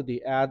after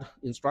the add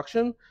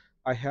instruction,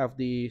 I have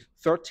the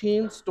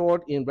 13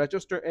 stored in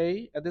register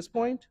A at this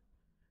point.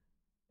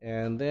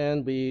 And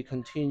then we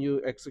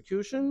continue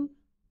execution.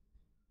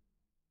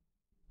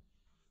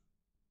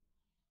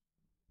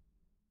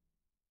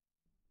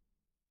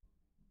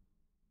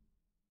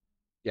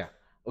 Yeah,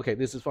 okay,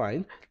 this is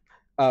fine.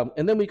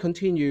 And then we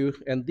continue,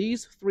 and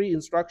these 3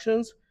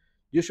 instructions,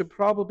 you should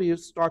probably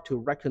start to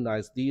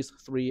recognize these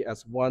 3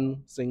 as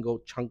one single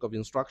chunk of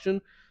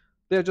instruction.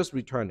 They're just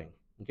returning,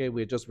 okay?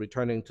 We're just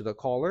returning to the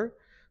caller.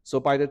 So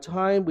by the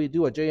time we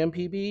do a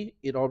JMPB,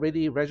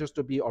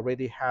 register B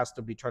already has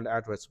the return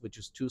address, which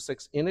is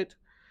 26 in it.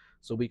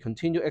 So we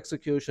continue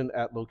execution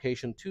at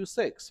location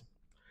 26.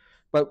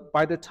 But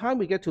by the time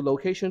we get to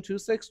location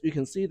 26, you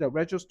can see that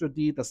register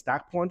D, the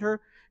stack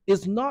pointer,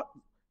 is not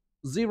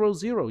 0,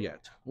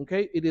 yet,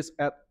 okay? It is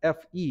at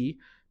FE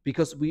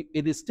because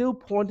it is still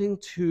pointing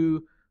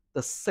to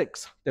the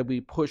 6 that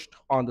we pushed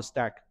on the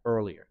stack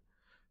earlier.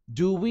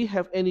 Do we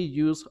have any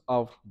use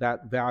of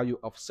that value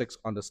of 6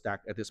 on the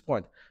stack at this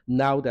point,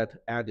 now that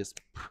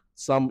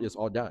sum is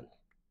all done?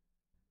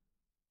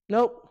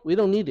 Nope, we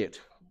don't need it.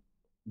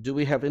 Do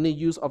we have any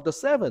use of the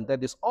 7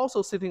 that is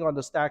also sitting on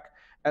the stack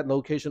at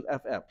location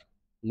FF?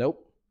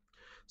 Nope.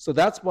 So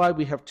that's why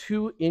we have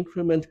 2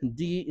 increment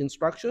D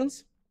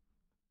instructions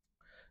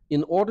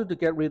in order to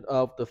get rid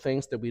of the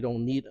things that we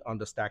don't need on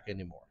the stack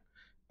anymore.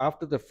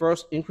 After the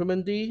first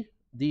increment D,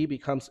 D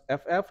becomes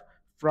FF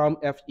from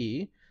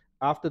FE.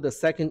 After the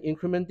second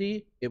increment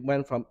D, it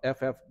went from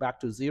FF back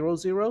to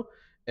 0,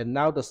 and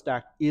now the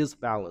stack is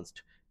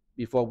balanced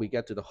before we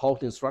get to the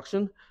halt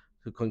instruction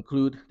to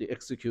conclude the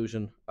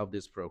execution of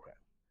this program.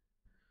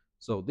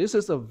 So this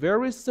is a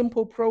very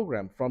simple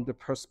program from the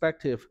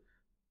perspective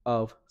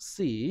of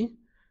C,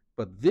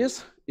 but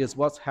this is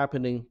what's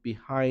happening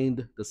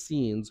behind the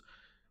scenes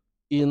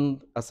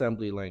in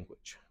assembly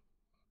language.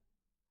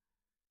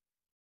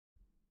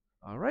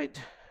 All right,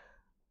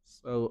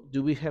 so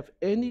do we have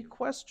any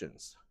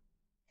questions?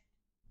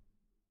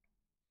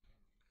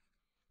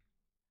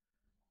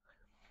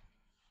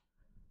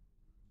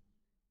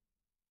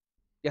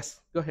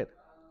 Yes, go ahead.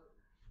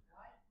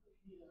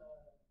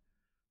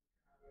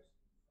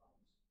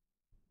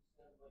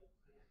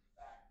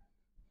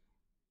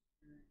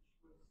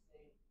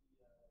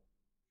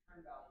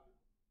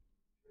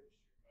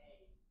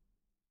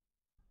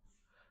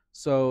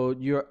 So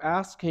you're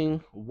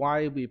asking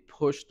why we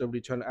push the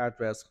return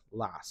address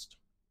last.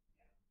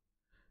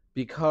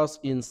 because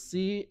in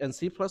C and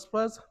C++,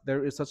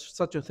 there is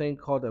such a thing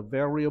called a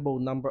variable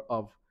number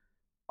of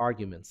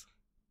arguments.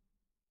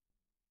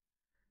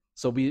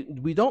 So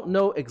we don't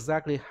know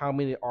exactly how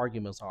many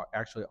arguments are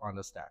actually on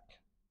the stack.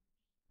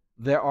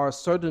 There are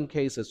certain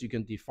cases you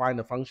can define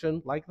a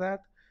function like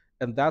that,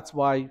 and that's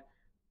why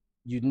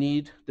you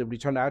need the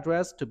return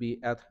address to be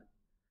at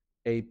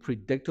a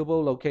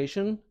predictable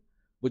location,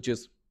 which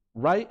is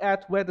right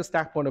at where the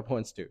stack pointer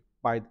points to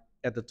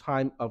at the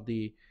time of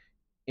the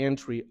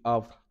entry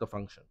of the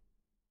function.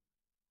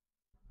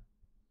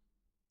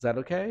 Is that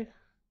okay?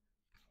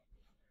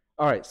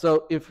 All right,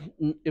 so if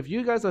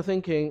you guys are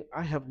thinking,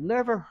 I have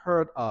never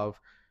heard of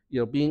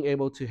being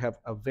able to have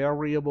a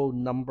variable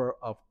number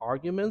of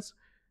arguments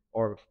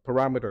or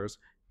parameters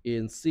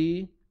in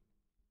C,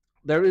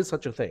 there is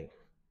such a thing.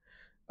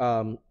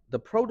 The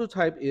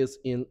prototype is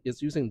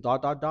using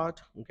dot dot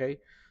dot. Okay,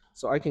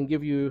 so I can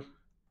give you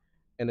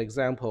an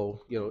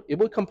example. It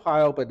will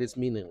compile, but it's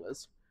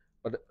meaningless.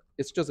 But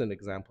it's just an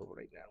example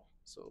right now.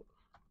 So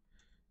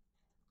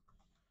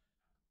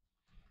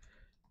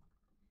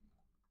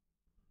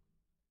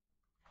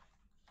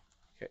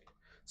okay,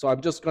 so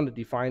I'm just going to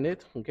define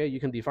it. Okay, you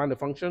can define a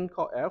function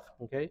called f.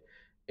 Okay,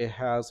 it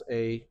has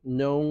a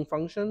known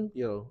function,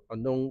 a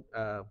known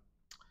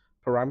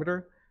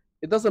parameter.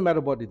 It doesn't matter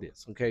what it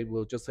is. Okay,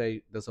 we'll just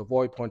say there's a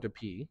void pointer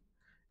p,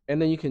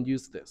 and then you can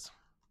use this.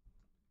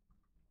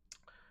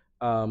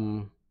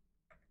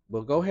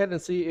 We'll go ahead and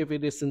see if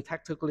it is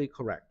syntactically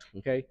correct.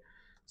 Okay,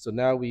 so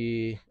now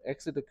we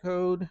exit the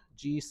code,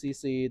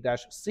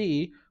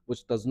 gcc-c,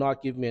 which does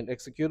not give me an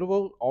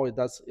executable. All it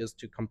does is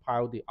to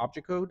compile the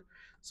object code.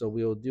 So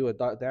we'll do a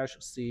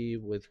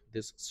 -c with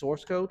this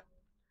source code,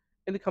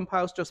 and it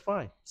compiles just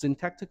fine.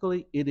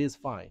 Syntactically, it is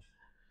fine.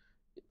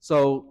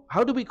 So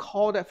how do we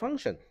call that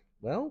function?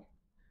 Well,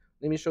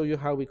 let me show you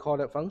how we call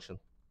that function.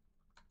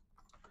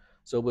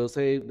 So we'll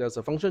say there's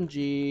a function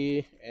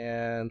g,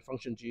 and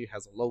function g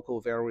has a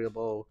local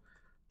variable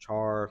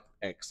char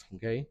x,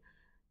 okay?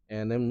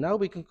 And then now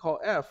we can call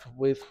f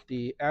with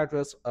the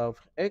address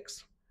of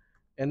x,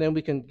 and then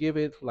we can give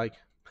it like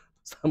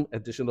some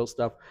additional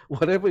stuff.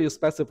 Whatever you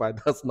specify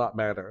does not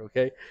matter,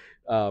 okay?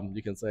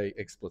 You can say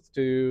x plus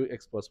 2,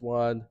 x plus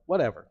 1,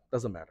 whatever,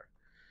 doesn't matter.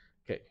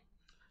 Okay,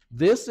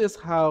 this is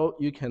how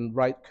you can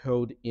write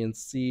code in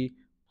C++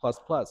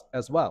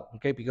 as well,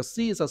 okay? Because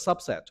C is a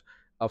subset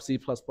of C++,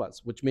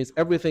 which means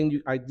everything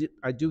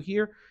I do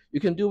here, you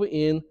can do it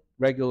in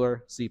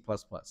regular C++.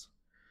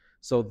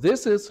 So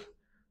this is,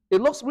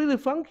 it looks really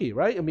funky,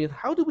 right? I mean,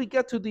 how do we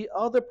get to the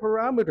other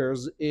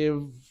parameters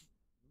if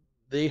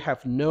they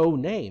have no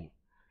name?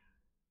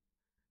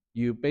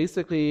 You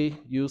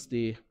basically use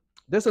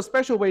there's a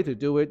special way to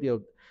do it.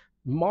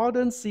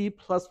 Modern C++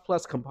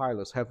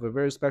 compilers have a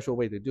very special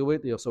way to do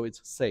it, so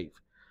it's safe.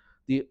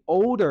 The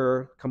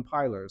older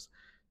compilers,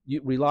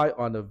 you rely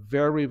on a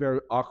very, very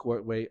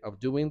awkward way of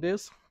doing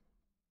this.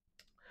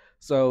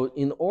 So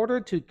in order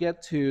to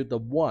get to the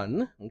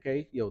 1,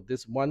 okay,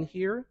 this 1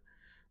 here,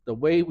 the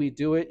way we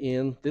do it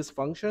in this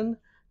function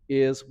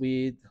is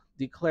we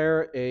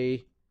declare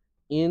a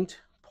int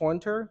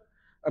pointer.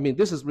 I mean,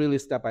 this is really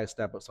step by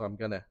step, so I'm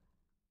gonna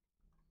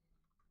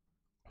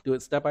do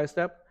it step by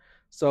step.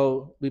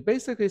 So we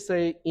basically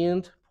say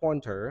int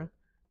pointer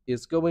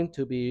is going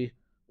to be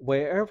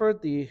wherever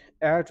the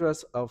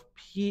address of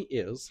p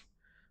is,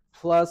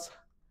 plus,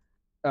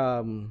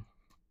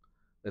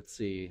 let's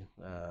see,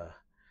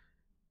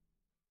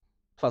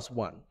 plus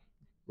 1,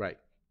 right?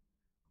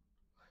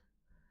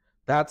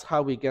 That's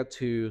how we get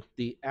to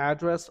the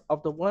address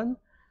of the 1.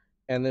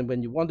 And then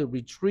when you want to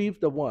retrieve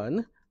the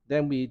 1,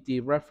 then we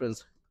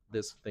dereference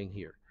this thing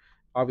here.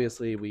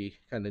 Obviously, we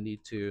kind of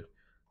need to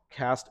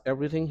cast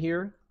everything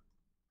here,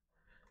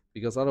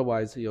 because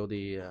otherwise,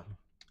 the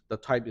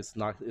type is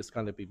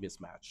going to be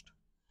mismatched.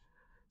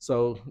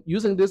 So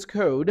using this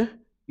code,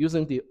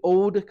 using the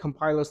old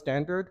compiler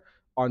standard,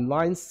 on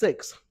line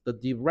 6, the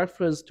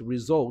dereferenced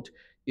result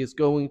is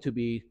going to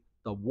be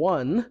the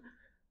 1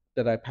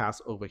 that I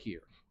pass over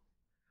here.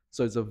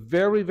 So it's a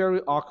very,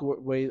 very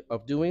awkward way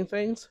of doing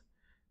things.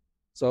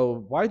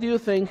 So why do you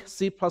think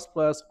C++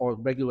 or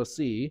regular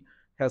C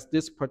has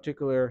this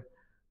particular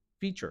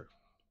feature,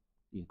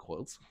 in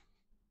quotes?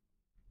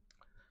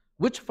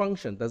 Which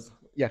function does,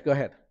 yeah, go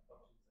ahead.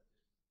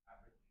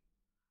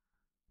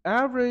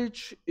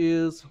 Average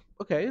is,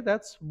 okay,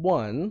 that's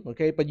 1,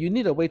 okay, but you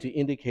need a way to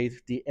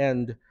indicate the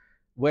end.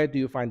 Where do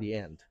you find the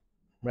end,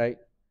 right?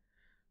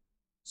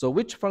 So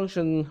which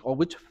function or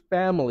which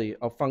family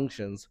of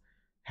functions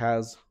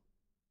has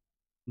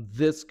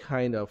this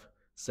kind of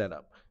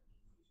setup?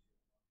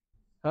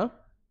 Huh?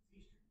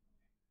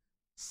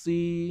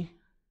 C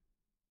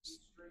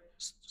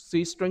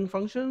string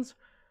functions?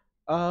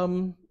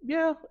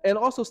 Yeah, and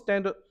also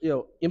standard,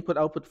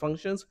 input-output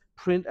functions,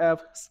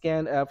 printf,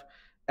 scanf,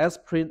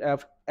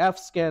 sprintf,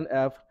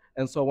 fscanf,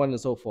 and so on and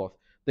so forth.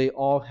 They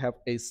all have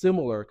a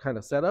similar kind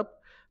of setup,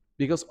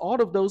 because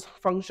all of those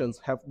functions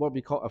have what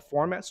we call a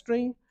format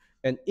string,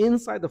 and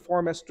inside the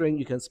format string,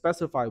 you can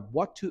specify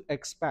what to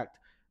expect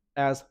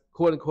as,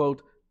 quote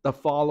unquote, the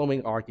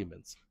following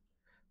arguments.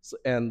 So,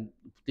 and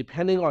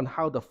depending on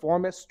how the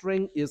format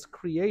string is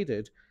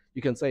created,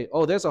 you can say,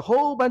 oh, there's a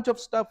whole bunch of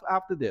stuff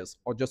after this,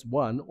 or just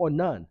one or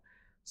none.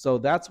 So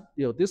that's,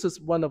 this is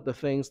one of the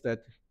things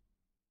that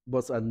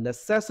was a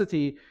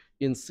necessity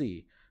in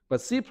C.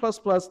 But C++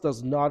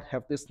 does not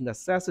have this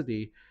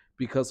necessity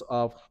because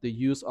of the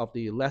use of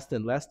the less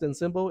than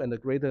symbol and the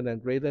greater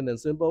than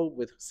symbol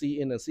with C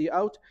in and C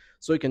out.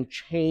 So you can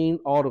chain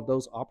all of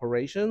those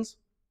operations.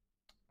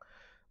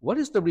 What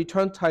is the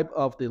return type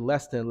of the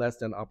less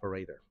than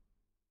operator?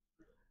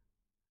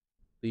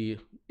 The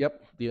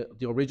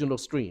original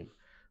stream.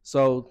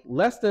 So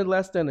less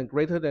than and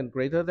greater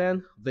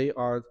than, they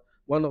are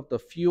one of the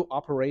few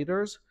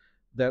operators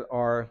that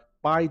are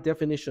by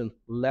definition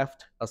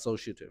left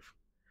associative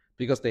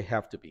because they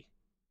have to be.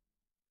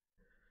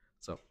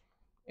 So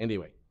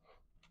anyway,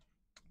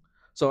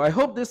 so I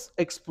hope this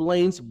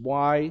explains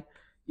why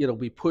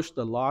we push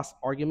the last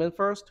argument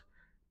first,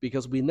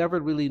 because we never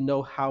really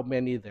know how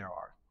many there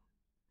are.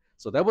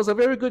 So that was a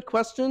very good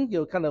question.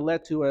 Kind of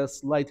led to a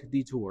slight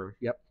detour.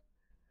 Yep.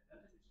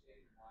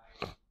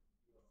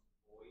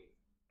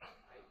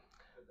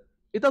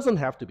 It doesn't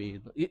have to be.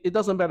 It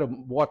doesn't matter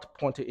what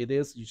pointer it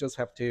is. You just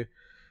have to.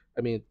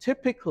 I mean,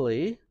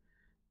 typically,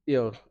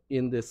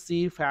 in the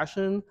C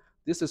fashion,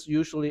 this is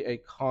usually a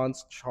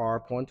const char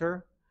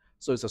pointer,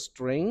 so it's a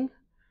string.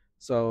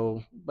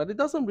 So, but it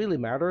doesn't really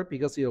matter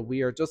because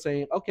we are just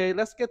saying, okay,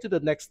 let's get to the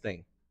next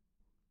thing.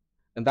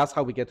 And that's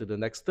how we get to the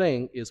next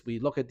thing, is we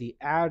look at the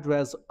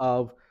address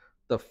of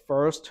the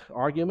first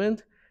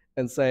argument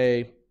and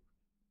say,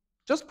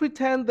 just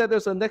pretend that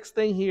there's a next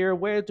thing here.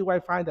 Where do I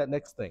find that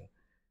next thing?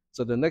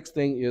 So the next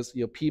thing is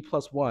p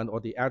plus 1, or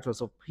the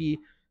address of p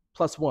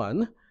plus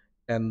 1.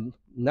 And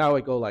now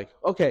I go like,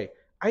 okay,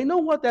 I know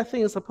what that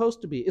thing is supposed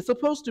to be. It's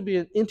supposed to be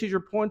an integer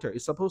pointer.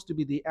 It's supposed to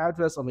be the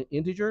address of an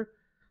integer.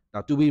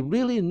 Now, do we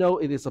really know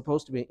it is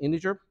supposed to be an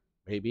integer?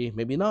 Maybe,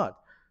 maybe not.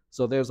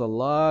 So there's a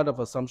lot of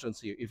assumptions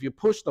here. If you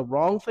push the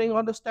wrong thing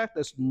on the stack,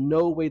 there's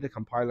no way the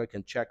compiler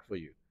can check for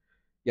you.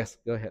 Yes,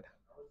 go ahead.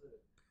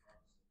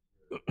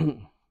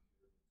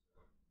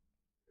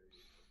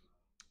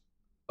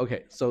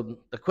 Okay, so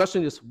the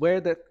question is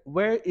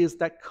where is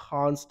that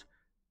const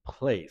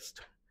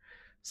placed?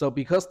 So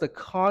because the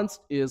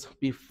const is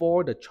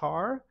before the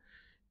char,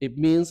 it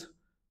means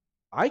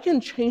I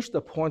can change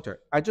the pointer.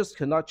 I just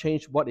cannot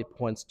change what it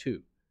points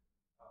to.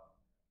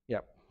 Yeah.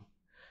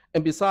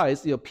 And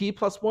besides, p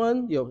plus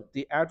 1,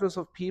 the address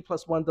of p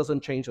plus 1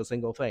 doesn't change a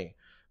single thing.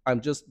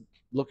 I'm just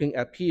looking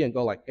at p and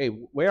go like, hey,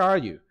 where are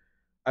you?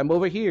 I'm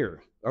over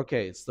here.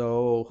 Okay,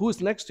 so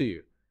who's next to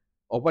you?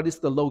 Or what is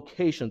the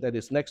location that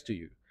is next to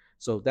you?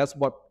 So that's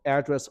what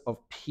address of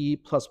p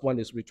plus 1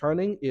 is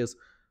returning, is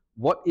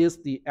what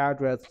is the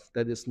address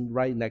that is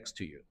right next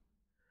to you,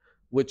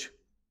 which,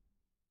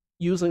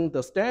 using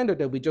the standard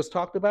that we just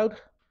talked about,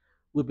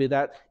 would be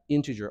that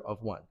integer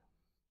of 1.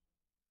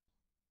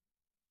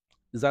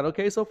 Is that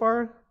okay so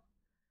far?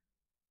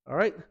 All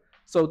right.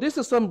 So this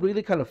is some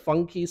really kind of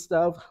funky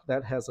stuff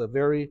that has a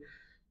very,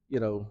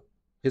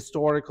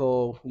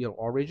 historical,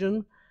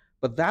 origin.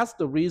 But that's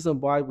the reason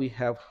why we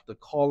have the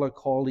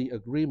caller-callee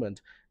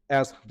agreement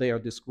as they are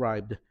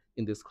described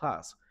in this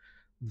class.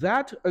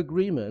 That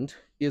agreement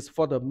is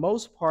for the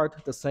most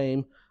part the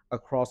same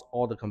across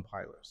all the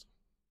compilers.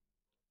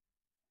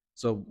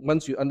 So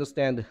once you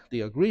understand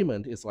the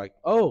agreement, it's like,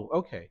 oh,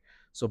 okay.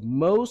 So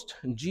most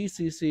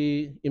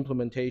GCC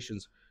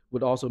implementations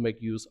would also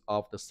make use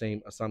of the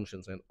same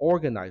assumptions and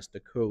organize the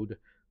code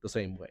the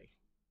same way.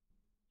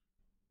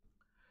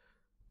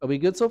 Are we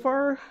good so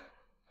far?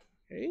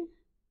 Okay.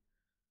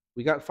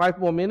 We got 5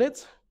 more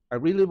minutes. I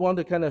really want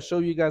to kind of show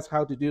you guys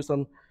how to do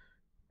some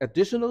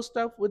additional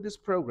stuff with this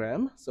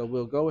program. So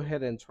we'll go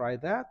ahead and try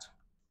that.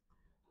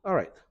 All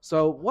right.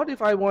 So what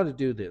if I want to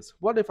do this?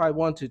 What if I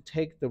want to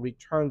take the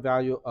return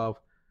value of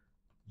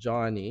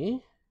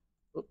Johnny,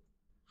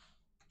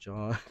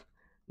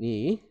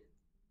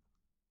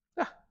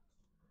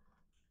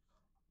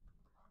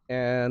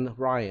 and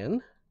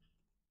Ryan,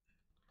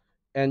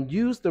 and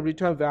use the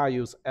return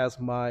values as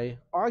my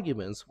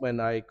arguments when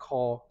I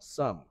call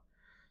sum?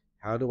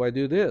 How do I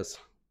do this?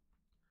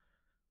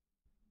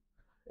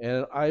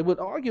 And I would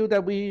argue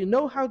that we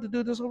know how to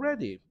do this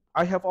already.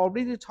 I have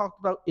already talked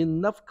about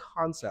enough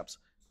concepts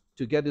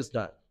to get this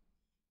done.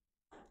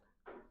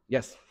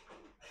 Yes?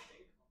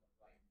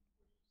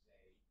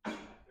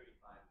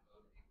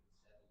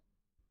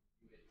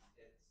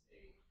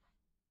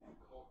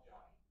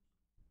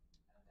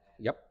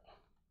 Yep.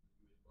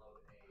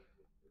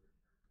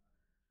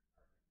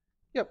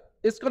 Yep,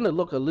 it's going to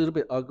look a little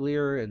bit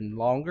uglier and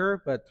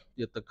longer, but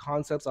the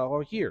concepts are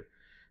all here.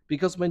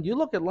 Because when you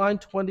look at line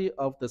 20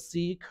 of the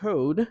C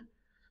code,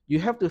 you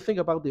have to think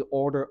about the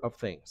order of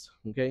things,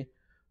 okay?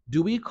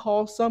 Do we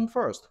call sum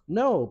first?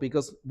 No,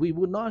 because we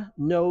would not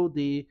know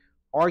the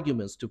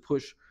arguments to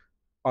push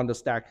on the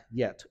stack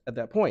yet at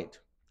that point.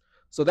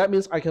 So that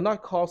means I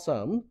cannot call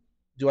sum.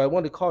 Do I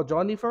want to call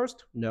Johnny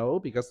first? No,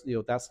 because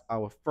that's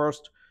our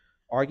first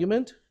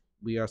argument.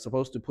 We are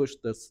supposed to push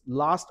this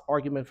last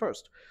argument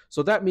first.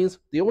 So that means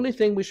the only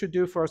thing we should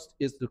do first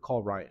is to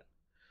call Ryan.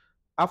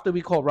 after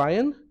we call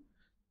Ryan,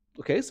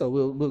 okay, so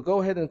we'll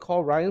go ahead and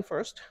call Ryan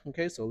first.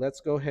 Okay, so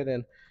let's go ahead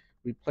and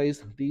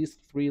replace these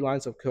 3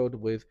 lines of code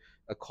with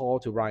a call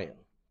to Ryan.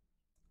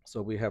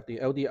 So we have the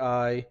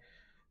LDI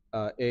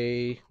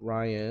a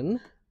Ryan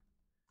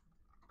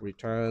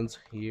returns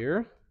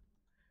here,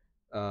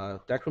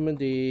 decrement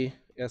D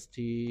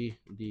stda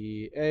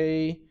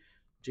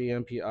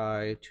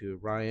jmpi to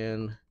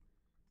Ryan,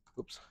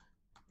 oops,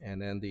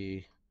 and then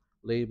the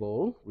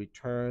label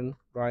return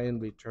Ryan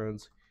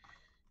returns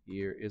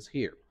here is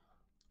here.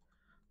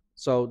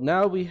 So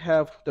now we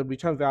have the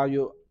return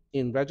value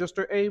in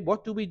register A.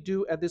 What do we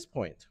do at this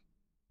point?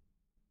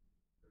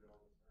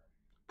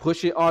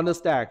 Push it on the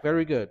stack.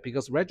 Very good,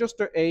 because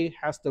register A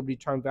has the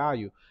return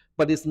value,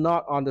 but it's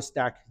not on the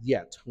stack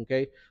yet.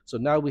 Okay, so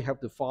now we have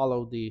to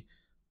follow the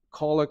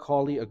caller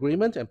callee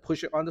agreement and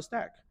push it on the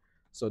stack.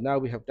 So now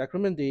we have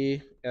decrement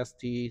D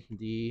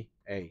stda,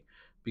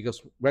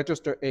 because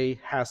register A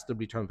has the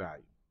return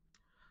value.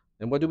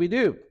 And what do we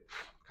do?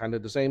 Kind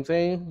of the same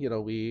thing.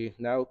 We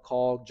now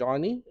call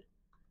Johnny,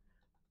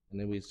 and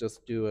then we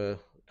just do a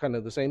kind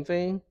of the same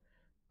thing.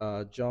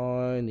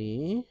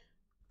 Johnny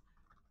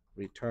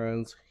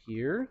returns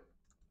here,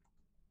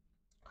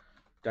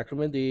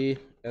 decrement D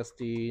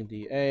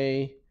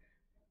stda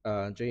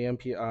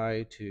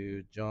jmpi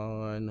to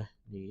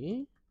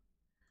Johnny,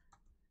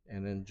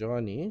 and then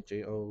Johnny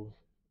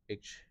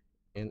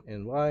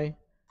Johnnny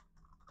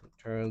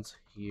returns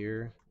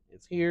here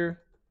is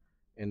here,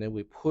 and then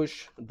we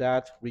push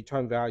that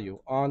return value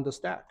on the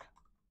stack.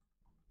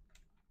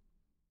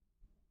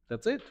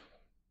 That's it.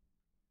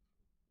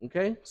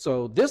 Okay,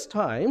 so this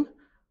time,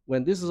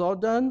 when this is all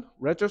done,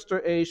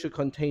 register A should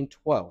contain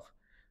 12,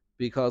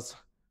 because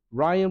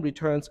Ryan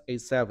returns a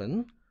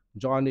 7,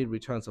 Johnny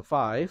returns a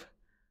 5,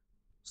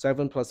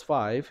 7 plus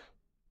 5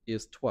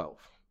 is 12.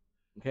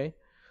 Okay,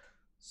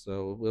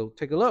 so we'll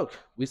take a look.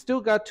 We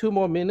still got 2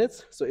 more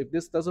minutes, so if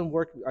this doesn't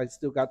work, I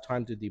still got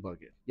time to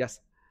debug it.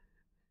 Yes?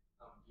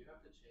 You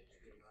have to change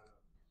the amount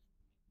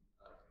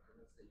of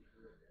increments that you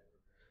do at the end of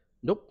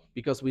the Nope,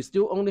 because we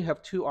still only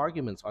have 2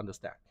 arguments on the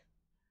stack.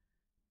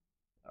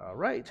 All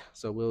right,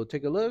 so we'll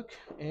take a look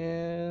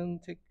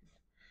and take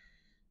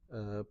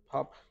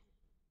pop.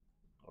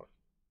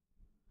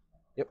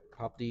 Yep,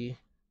 pop D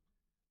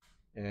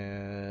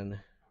and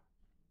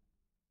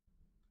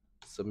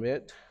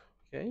submit.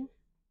 Okay.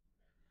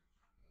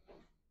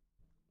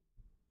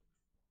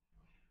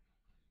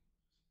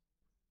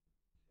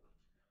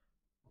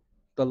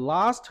 The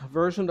last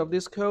version of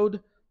this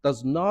code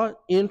does not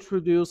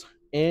introduce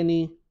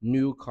any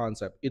new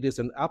concept. It is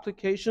an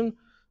application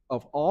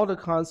of all the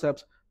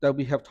concepts that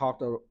we have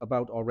talked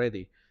about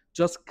already,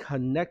 just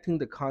connecting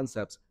the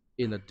concepts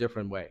in a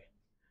different way.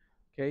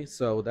 Okay,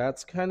 so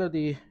that's kind of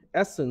the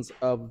essence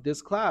of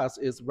this class.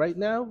 Is right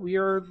now we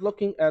are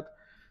looking at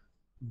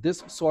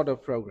this sort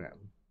of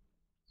program.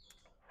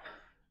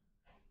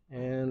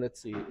 And let's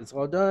see, it's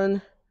all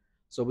done.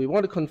 So we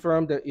want to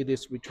confirm that it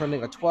is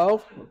returning a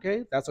 12.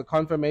 Okay, that's a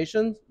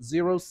confirmation.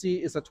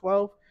 0C is a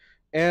 12.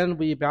 And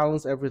we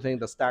balance everything.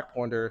 The stack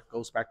pointer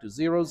goes back to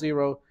 0,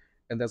 0,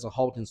 and there's a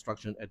halt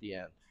instruction at the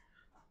end.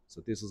 So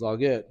this is all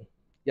good.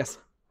 Yes?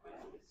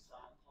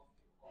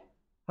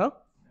 Huh?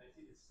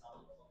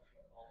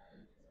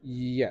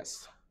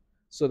 Yes.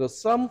 So the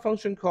sum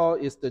function call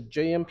is the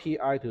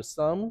jmpi to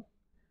sum.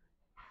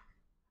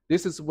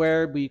 This is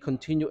where we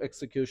continue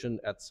execution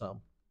at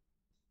sum.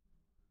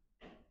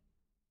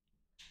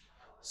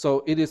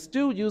 So it is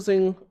still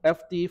using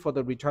fd for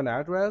the return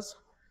address.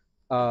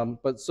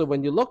 But so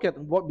when you look at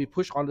what we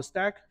push on the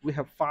stack, we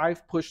have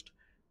 5 pushed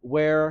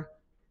where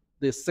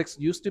the 6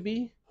 used to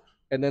be,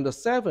 and then the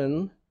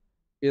 7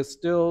 is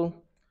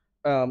still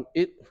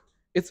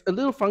it's a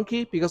little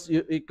funky because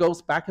it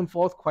goes back and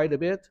forth quite a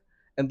bit.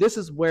 And this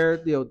is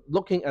where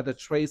looking at the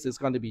trace is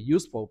going to be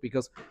useful,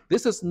 because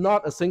this is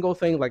not a single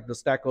thing like the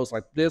stack goes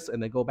like this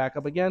and then go back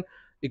up again.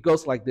 It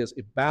goes like this.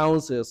 It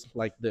bounces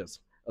like this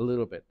a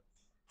little bit.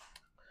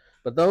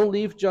 But don't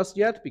leave just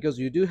yet, because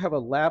you do have a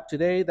lab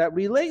today that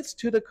relates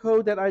to the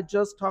code that I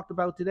just talked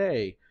about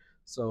today.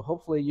 So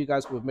hopefully you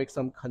guys will make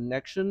some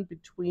connection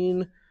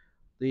between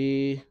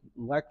the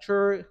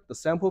lecture, the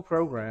sample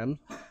program,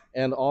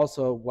 and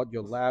also what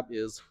your lab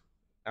is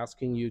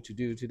asking you to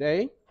do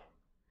today.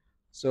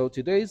 So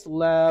today's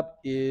lab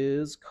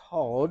is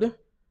called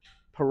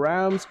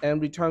params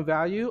and return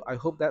value. I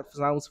hope that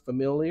sounds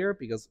familiar,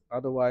 because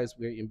otherwise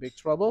we're in big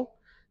trouble.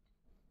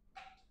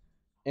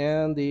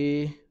 And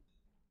the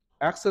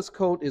access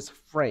code is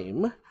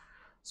frame.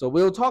 So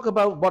we'll talk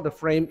about what the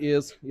frame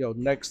is,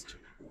 next,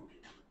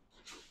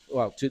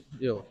 well,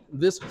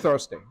 this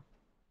Thursday.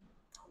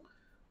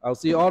 I'll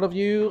see all of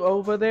you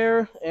over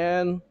there,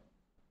 and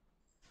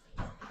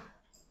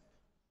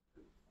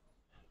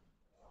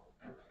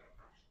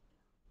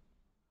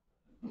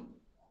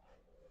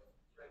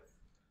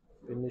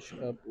finish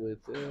up with